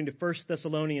 according to 1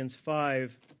 Thessalonians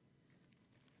 5.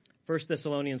 1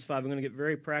 Thessalonians 5. I'm going to get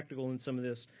very practical in some of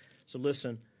this, so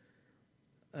listen.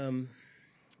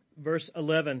 Verse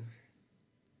 11.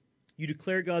 You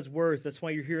declare God's worth. That's why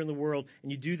you're here in the world.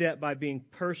 And you do that by being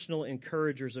personal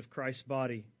encouragers of Christ's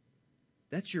body.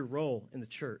 That's your role in the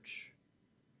church.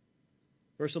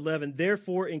 Verse 11.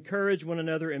 Therefore, encourage one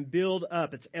another and build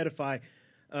up. It's edify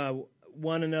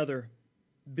one another.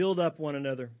 Build up one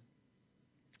another.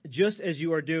 Just as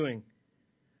you are doing.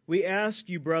 We ask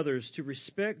you, brothers, to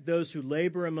respect those who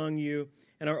labor among you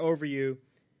and are over you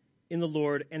in the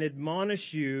Lord, and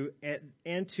admonish you,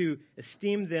 and to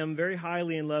esteem them very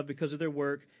highly in love because of their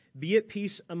work. Be at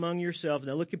peace among yourselves.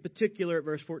 Now look in particular at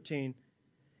verse 14.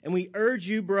 And we urge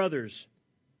you, brothers,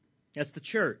 that's the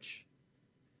church,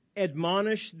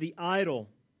 admonish the idle,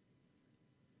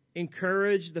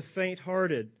 encourage the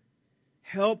faint-hearted,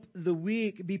 help the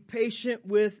weak, be patient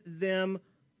with them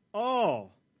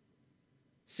all.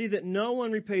 See that no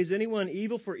one repays anyone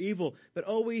evil for evil, but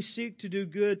always seek to do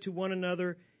good to one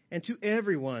another and to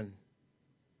everyone.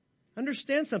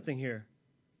 Understand something here.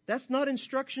 That's not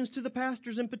instructions to the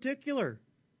pastors in particular.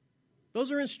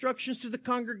 Those are instructions to the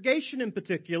congregation in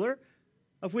particular,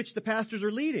 of which the pastors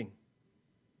are leading.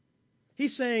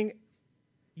 He's saying,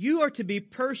 you are to be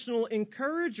personal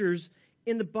encouragers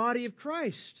in the body of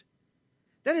Christ.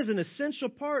 That is an essential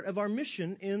part of our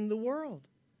mission in the world.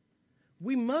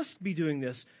 We must be doing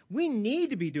this. We need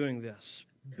to be doing this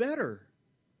better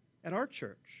at our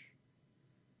church.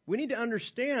 We need to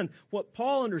understand what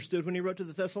Paul understood when he wrote to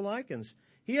the Thessalonians.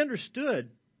 He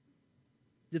understood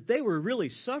that they were really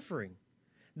suffering.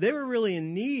 They were really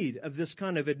in need of this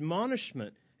kind of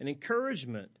admonishment and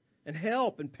encouragement and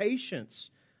help and patience.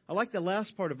 I like the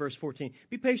last part of verse 14.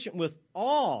 Be patient with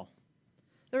all.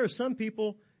 There are some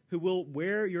people who will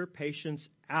wear your patience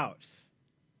out.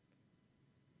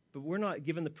 But we're not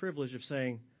given the privilege of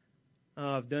saying,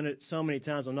 I've done it so many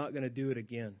times, I'm not going to do it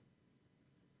again.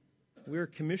 We're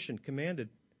commissioned, commanded,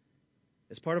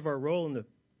 as part of our role in the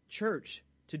church,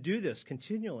 to do this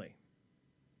continually.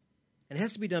 And it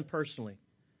has to be done personally.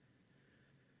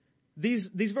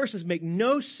 These verses make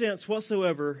no sense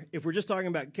whatsoever if we're just talking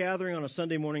about gathering on a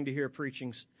Sunday morning to hear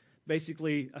preachings,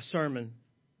 basically a sermon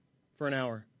for an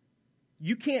hour.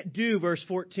 You can't do verse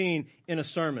 14 in a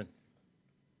sermon.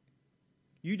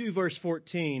 You do verse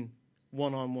 14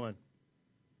 one-on-one,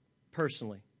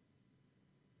 personally.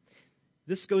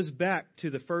 This goes back to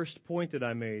the first point that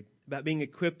I made about being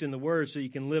equipped in the Word so you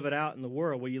can live it out in the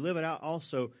world. Well, you live it out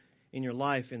also in your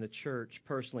life in the church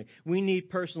personally. We need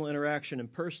personal interaction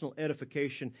and personal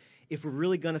edification if we're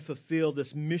really going to fulfill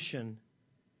this mission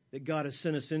that God has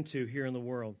sent us into here in the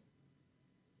world.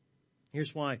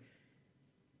 Here's why.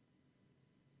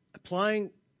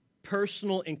 Applying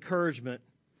personal encouragement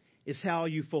is how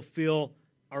you fulfill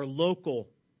our local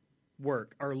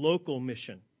work, our local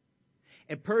mission.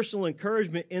 And personal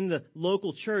encouragement in the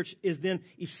local church is then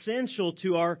essential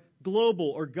to our global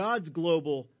or God's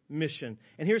global mission.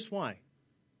 And here's why.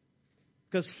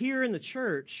 Because here in the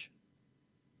church,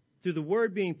 through the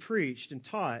word being preached and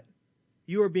taught,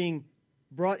 you are being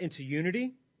brought into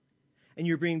unity, and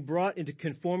you're being brought into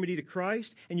conformity to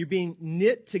Christ, and you're being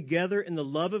knit together in the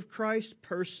love of Christ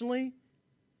personally,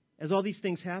 as all these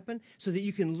things happen, so that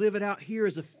you can live it out here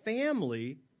as a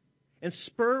family and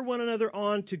spur one another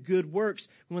on to good works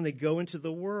when they go into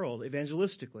the world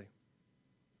evangelistically.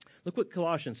 Look what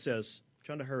Colossians says. I'm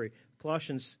trying to hurry.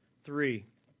 Colossians 3.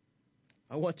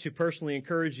 I want to personally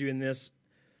encourage you in this,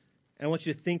 and I want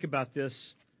you to think about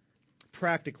this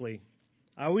practically.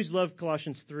 I always love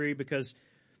Colossians 3 because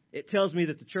it tells me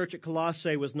that the church at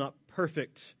Colossae was not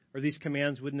perfect, or these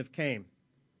commands wouldn't have came.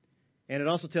 And it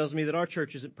also tells me that our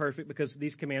church isn't perfect because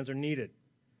these commands are needed.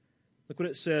 Look what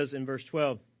it says in verse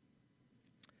 12.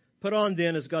 Put on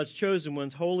then as God's chosen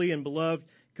ones, holy and beloved,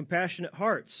 compassionate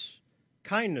hearts,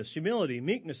 kindness, humility,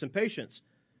 meekness, and patience,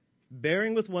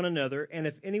 bearing with one another, and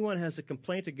if anyone has a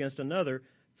complaint against another,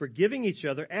 forgiving each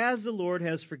other, as the Lord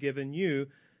has forgiven you,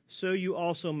 so you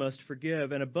also must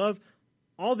forgive. And above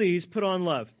all these, put on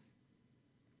love,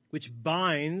 which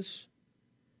binds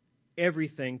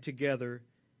everything together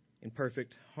in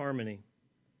perfect harmony.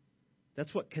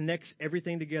 That's what connects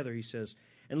everything together, he says.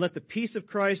 And let the peace of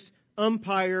Christ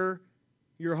umpire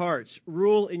your hearts,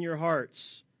 rule in your hearts,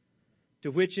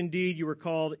 to which indeed you were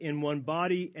called in one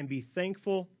body, and be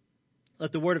thankful.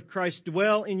 Let the word of Christ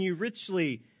dwell in you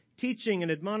richly, teaching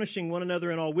and admonishing one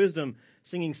another in all wisdom,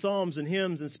 singing psalms and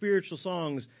hymns and spiritual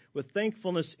songs with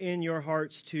thankfulness in your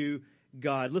hearts to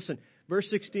God. Listen, verse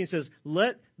 16 says,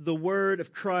 let the word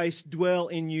of Christ dwell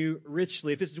in you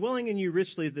richly. If it's dwelling in you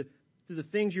richly, through the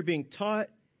things you're being taught,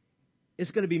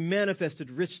 it's going to be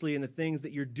manifested richly in the things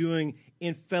that you're doing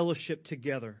in fellowship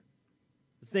together,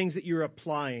 the things that you're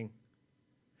applying.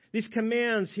 These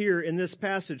commands here in this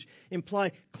passage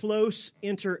imply close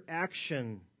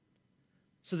interaction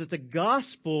so that the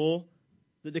gospel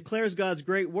that declares God's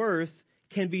great worth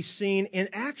can be seen in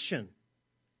action.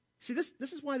 See,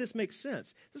 this is why this makes sense.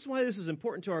 This is why this is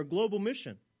important to our global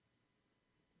mission.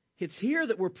 It's here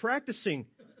that we're practicing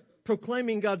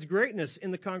proclaiming God's greatness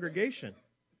in the congregation.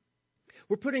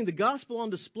 We're putting the gospel on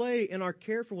display in our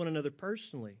care for one another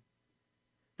personally.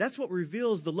 That's what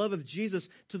reveals the love of Jesus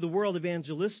to the world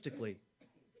evangelistically.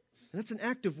 And that's an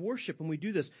act of worship when we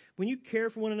do this. When you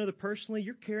care for one another personally,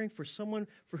 you're caring for someone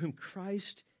for whom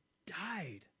Christ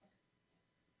died.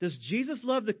 Does Jesus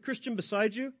love the Christian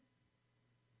beside you?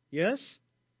 Yes?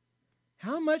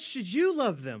 How much should you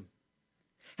love them?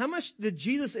 How much did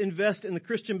Jesus invest in the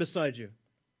Christian beside you?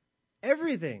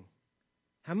 Everything.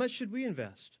 How much should we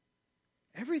invest?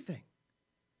 Everything.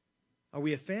 Are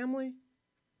we a family?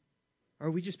 Or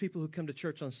are we just people who come to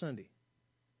church on Sunday?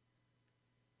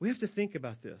 We have to think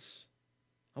about this.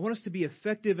 I want us to be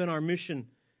effective in our mission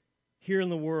here in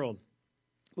the world.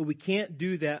 But we can't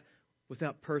do that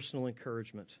without personal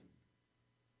encouragement.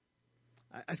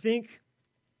 I think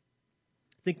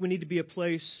we need to be a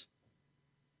place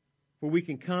where we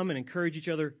can come and encourage each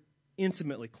other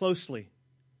intimately, closely.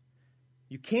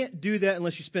 You can't do that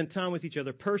unless you spend time with each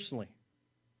other personally.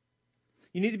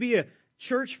 You need to be a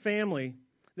church family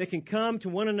that can come to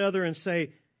one another and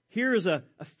say, here's a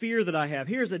fear that I have.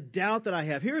 Here's a doubt that I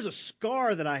have. Here's a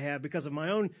scar that I have because of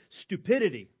my own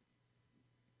stupidity.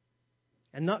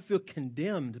 And not feel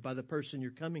condemned by the person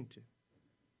you're coming to.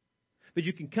 But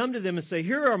you can come to them and say,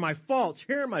 here are my faults.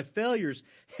 Here are my failures.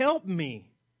 Help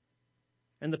me.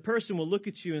 And the person will look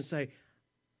at you and say,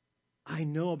 I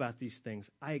know about these things.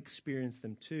 I experienced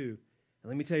them too. And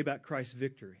let me tell you about Christ's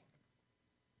victory.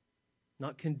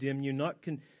 Not condemn you, not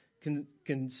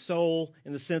console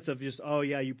in the sense of just, oh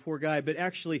yeah, you poor guy, but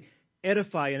actually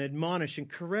edify and admonish and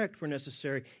correct where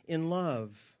necessary in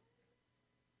love.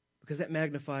 Because that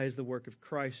magnifies the work of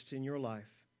Christ in your life.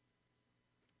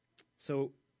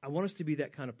 So I want us to be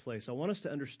that kind of place. I want us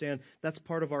to understand that's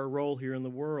part of our role here in the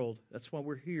world. That's why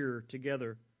we're here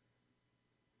together.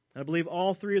 And I believe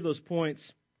all three of those points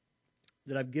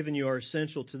that I've given you are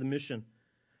essential to the mission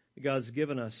that God's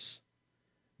given us.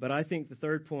 But I think the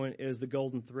third point is the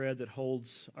golden thread that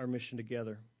holds our mission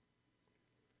together.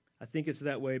 I think it's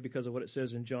that way because of what it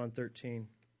says in John 13.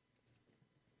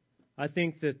 I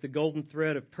think that the golden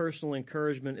thread of personal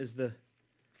encouragement is the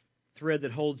thread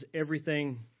that holds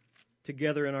everything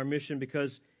together in our mission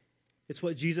because it's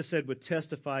what Jesus said would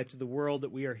testify to the world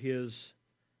that we are His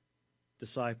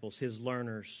disciples, His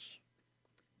learners.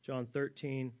 John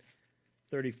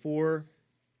 13:34,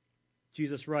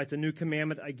 Jesus writes, a new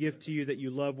commandment I give to you that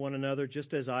you love one another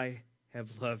just as I have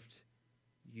loved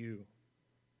you.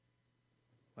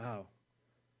 Wow.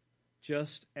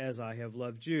 Just as I have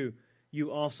loved you,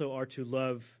 you also are to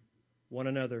love one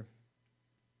another.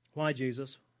 Why,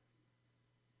 Jesus?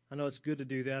 I know it's good to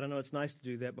do that. I know it's nice to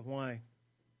do that, but why?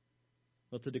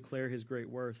 Well, to declare His great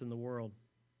worth in the world.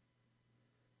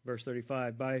 Verse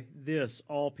 35, by this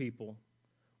all people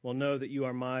will know that you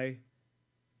are my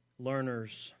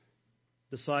learners,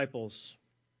 disciples,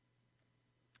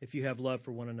 if you have love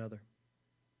for one another.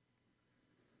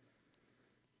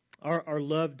 Our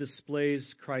love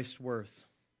displays Christ's worth.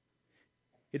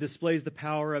 It displays the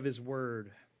power of His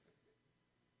Word.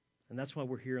 And that's why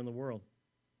we're here in the world,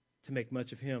 to make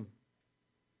much of Him.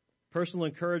 Personal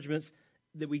encouragements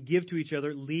that we give to each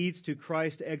other leads to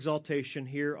Christ's exaltation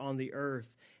here on the earth.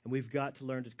 And we've got to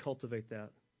learn to cultivate that.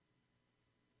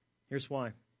 Here's why.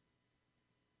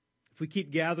 If we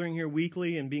keep gathering here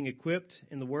weekly and being equipped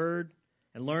in the Word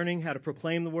and learning how to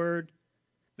proclaim the Word,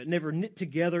 but never knit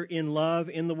together in love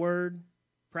in the Word,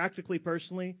 practically,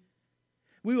 personally,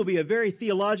 we will be a very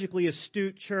theologically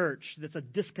astute church that's a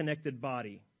disconnected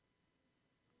body.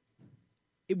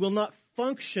 It will not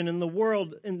function in the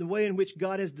world in the way in which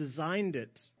God has designed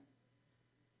it.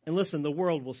 And listen, the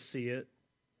world will see it.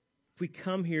 If we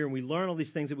come here and we learn all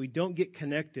these things that we don't get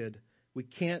connected, we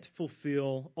can't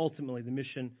fulfill ultimately the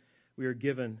mission we are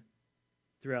given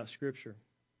throughout Scripture,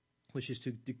 which is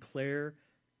to declare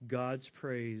God's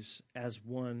praise as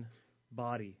one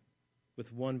body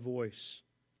with one voice.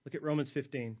 Look at Romans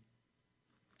 15.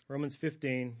 Romans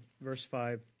 15, verse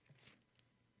 5.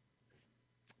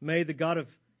 May the God of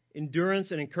endurance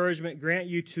and encouragement grant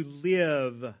you to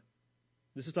live.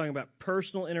 This is talking about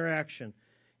personal interaction.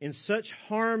 in such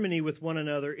harmony with one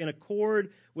another, in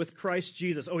accord with Christ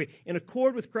Jesus. Okay, in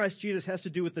accord with Christ Jesus has to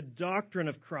do with the doctrine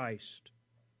of Christ,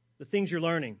 the things you're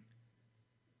learning.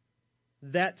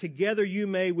 That together you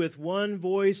may with one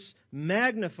voice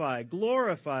magnify,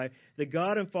 glorify the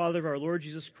God and Father of our Lord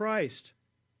Jesus Christ.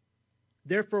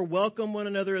 Therefore welcome one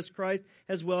another as Christ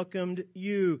has welcomed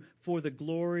you for the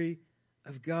glory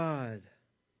of God.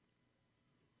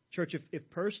 Church, if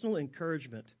personal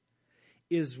encouragement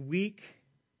is weak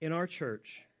in our church,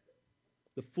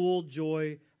 the full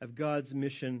joy of God's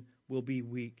mission will be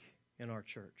weak in our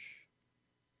church.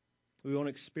 We won't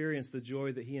experience the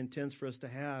joy that He intends for us to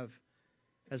have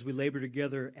as we labor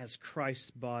together as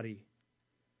Christ's body.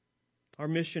 Our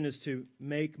mission is to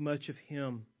make much of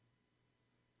Him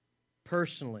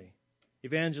personally,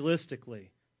 evangelistically,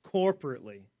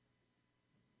 corporately.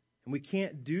 And we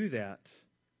can't do that.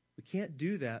 We can't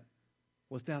do that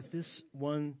without this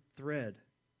one thread,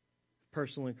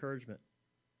 personal encouragement.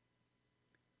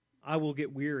 I will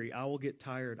get weary. I will get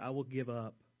tired. I will give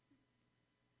up.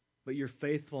 But your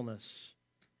faithfulness,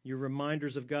 your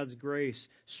reminders of God's grace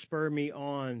spur me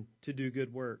on to do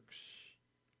good works.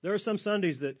 There are some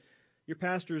Sundays that your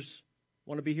pastors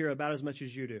want to be here about as much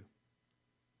as you do.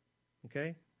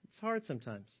 Okay? It's hard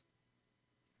sometimes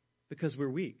because we're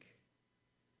weak.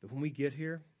 But when we get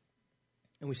here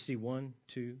and we see 1,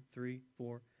 2, 3,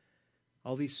 4,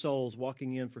 all these souls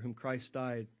walking in for whom Christ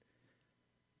died,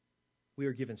 we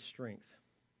are given strength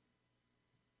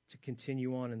to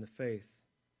continue on in the faith.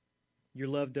 Your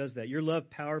love does that. Your love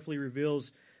powerfully reveals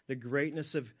the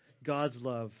greatness of God's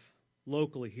love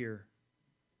locally here.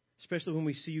 Especially when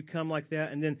we see you come like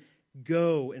that and then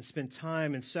go and spend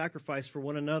time and sacrifice for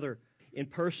one another in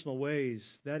personal ways.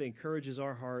 That encourages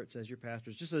our hearts as your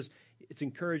pastors. Just as it's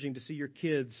encouraging to see your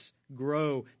kids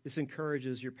grow, this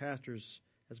encourages your pastors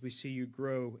as we see you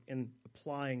grow in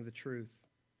applying the truth.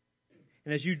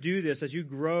 And as you do this, as you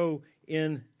grow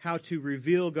in how to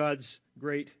reveal God's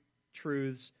great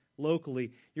truths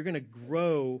locally, you're going to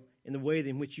grow in the way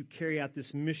in which you carry out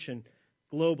this mission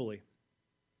globally.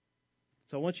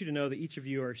 So I want you to know that each of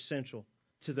you are essential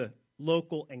to the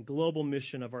local and global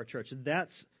mission of our church.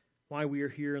 That's why we are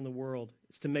here in the world.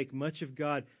 It's to make much of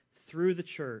God through the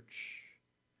church.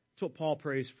 That's what Paul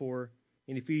prays for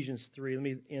in Ephesians 3. Let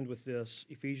me end with this.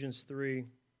 Ephesians 3.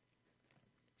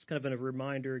 It's kind of a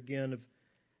reminder again of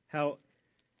how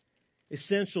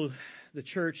essential the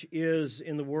church is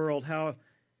in the world, how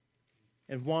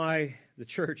and why the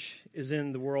church is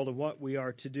in the world and what we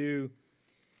are to do.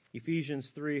 Ephesians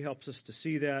 3 helps us to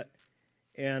see that.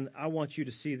 And I want you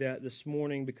to see that this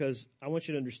morning because I want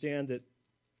you to understand that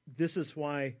this is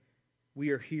why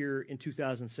we are here in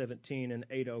 2017 in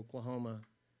Ada, Oklahoma.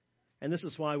 And this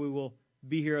is why we will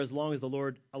be here as long as the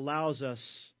Lord allows us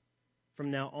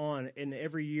from now on. And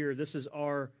every year, this is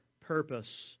our purpose.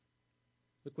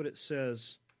 Look what it says,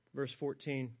 verse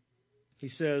 14. He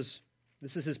says,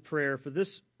 this is his prayer, "For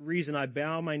this reason I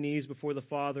bow my knees before the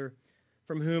Father,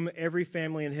 from whom every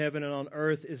family in heaven and on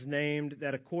earth is named,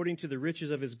 that according to the riches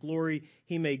of His glory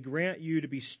He may grant you to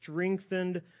be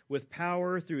strengthened with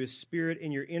power through His Spirit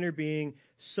in your inner being,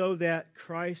 so that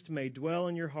Christ may dwell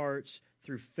in your hearts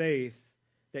through faith,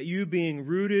 that you, being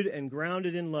rooted and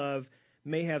grounded in love,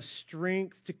 may have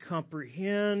strength to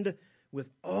comprehend with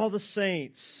all the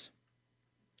saints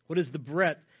what is the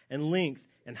breadth and length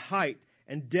and height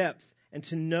and depth, and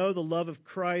to know the love of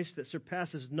Christ that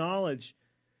surpasses knowledge,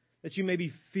 that you may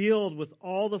be filled with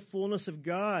all the fullness of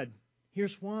God."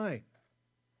 Here's why.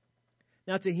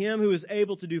 "Now to Him who is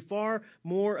able to do far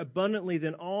more abundantly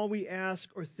than all we ask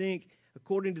or think,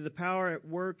 according to the power at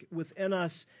work within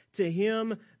us, to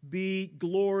Him be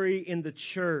glory in the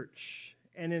church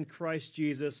and in Christ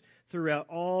Jesus throughout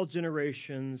all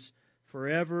generations,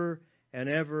 forever and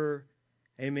ever.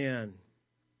 Amen."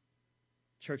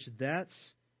 Church,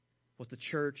 that's what the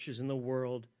church is in the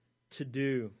world to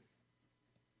do.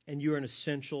 And you're an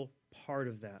essential part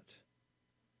of that.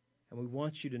 And we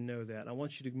want you to know that. I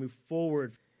want you to move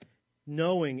forward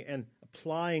knowing and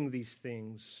applying these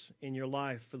things in your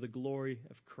life for the glory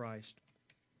of Christ.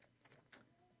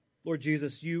 Lord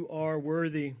Jesus, you are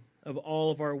worthy of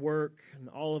all of our work and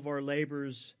all of our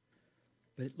labors.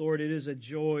 But Lord, it is a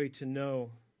joy to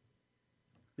know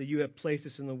that you have placed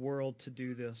us in the world to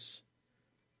do this,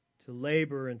 to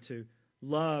labor and to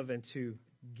love and to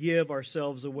give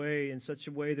ourselves away in such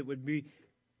a way that would be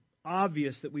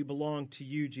obvious that we belong to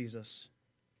you, Jesus,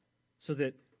 so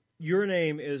that your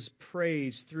name is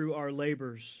praised through our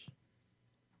labors.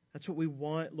 That's what we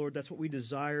want, Lord. That's what we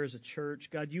desire as a church.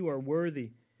 God, you are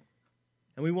worthy,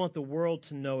 and we want the world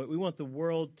to know it. We want the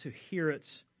world to hear it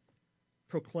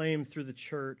proclaimed through the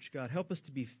church. God, help us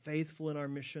to be faithful in our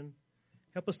mission.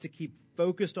 Help us to keep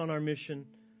focused on our mission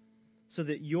so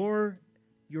that your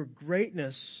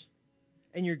greatness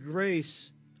and your grace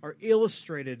are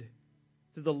illustrated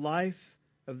through the life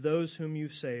of those whom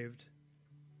you've saved.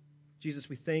 Jesus,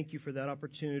 we thank you for that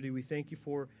opportunity. We thank you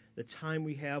for the time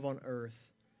we have on earth.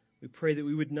 We pray that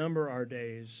we would number our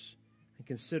days and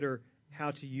consider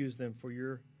how to use them for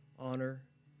your honor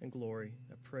and glory.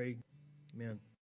 I pray, amen.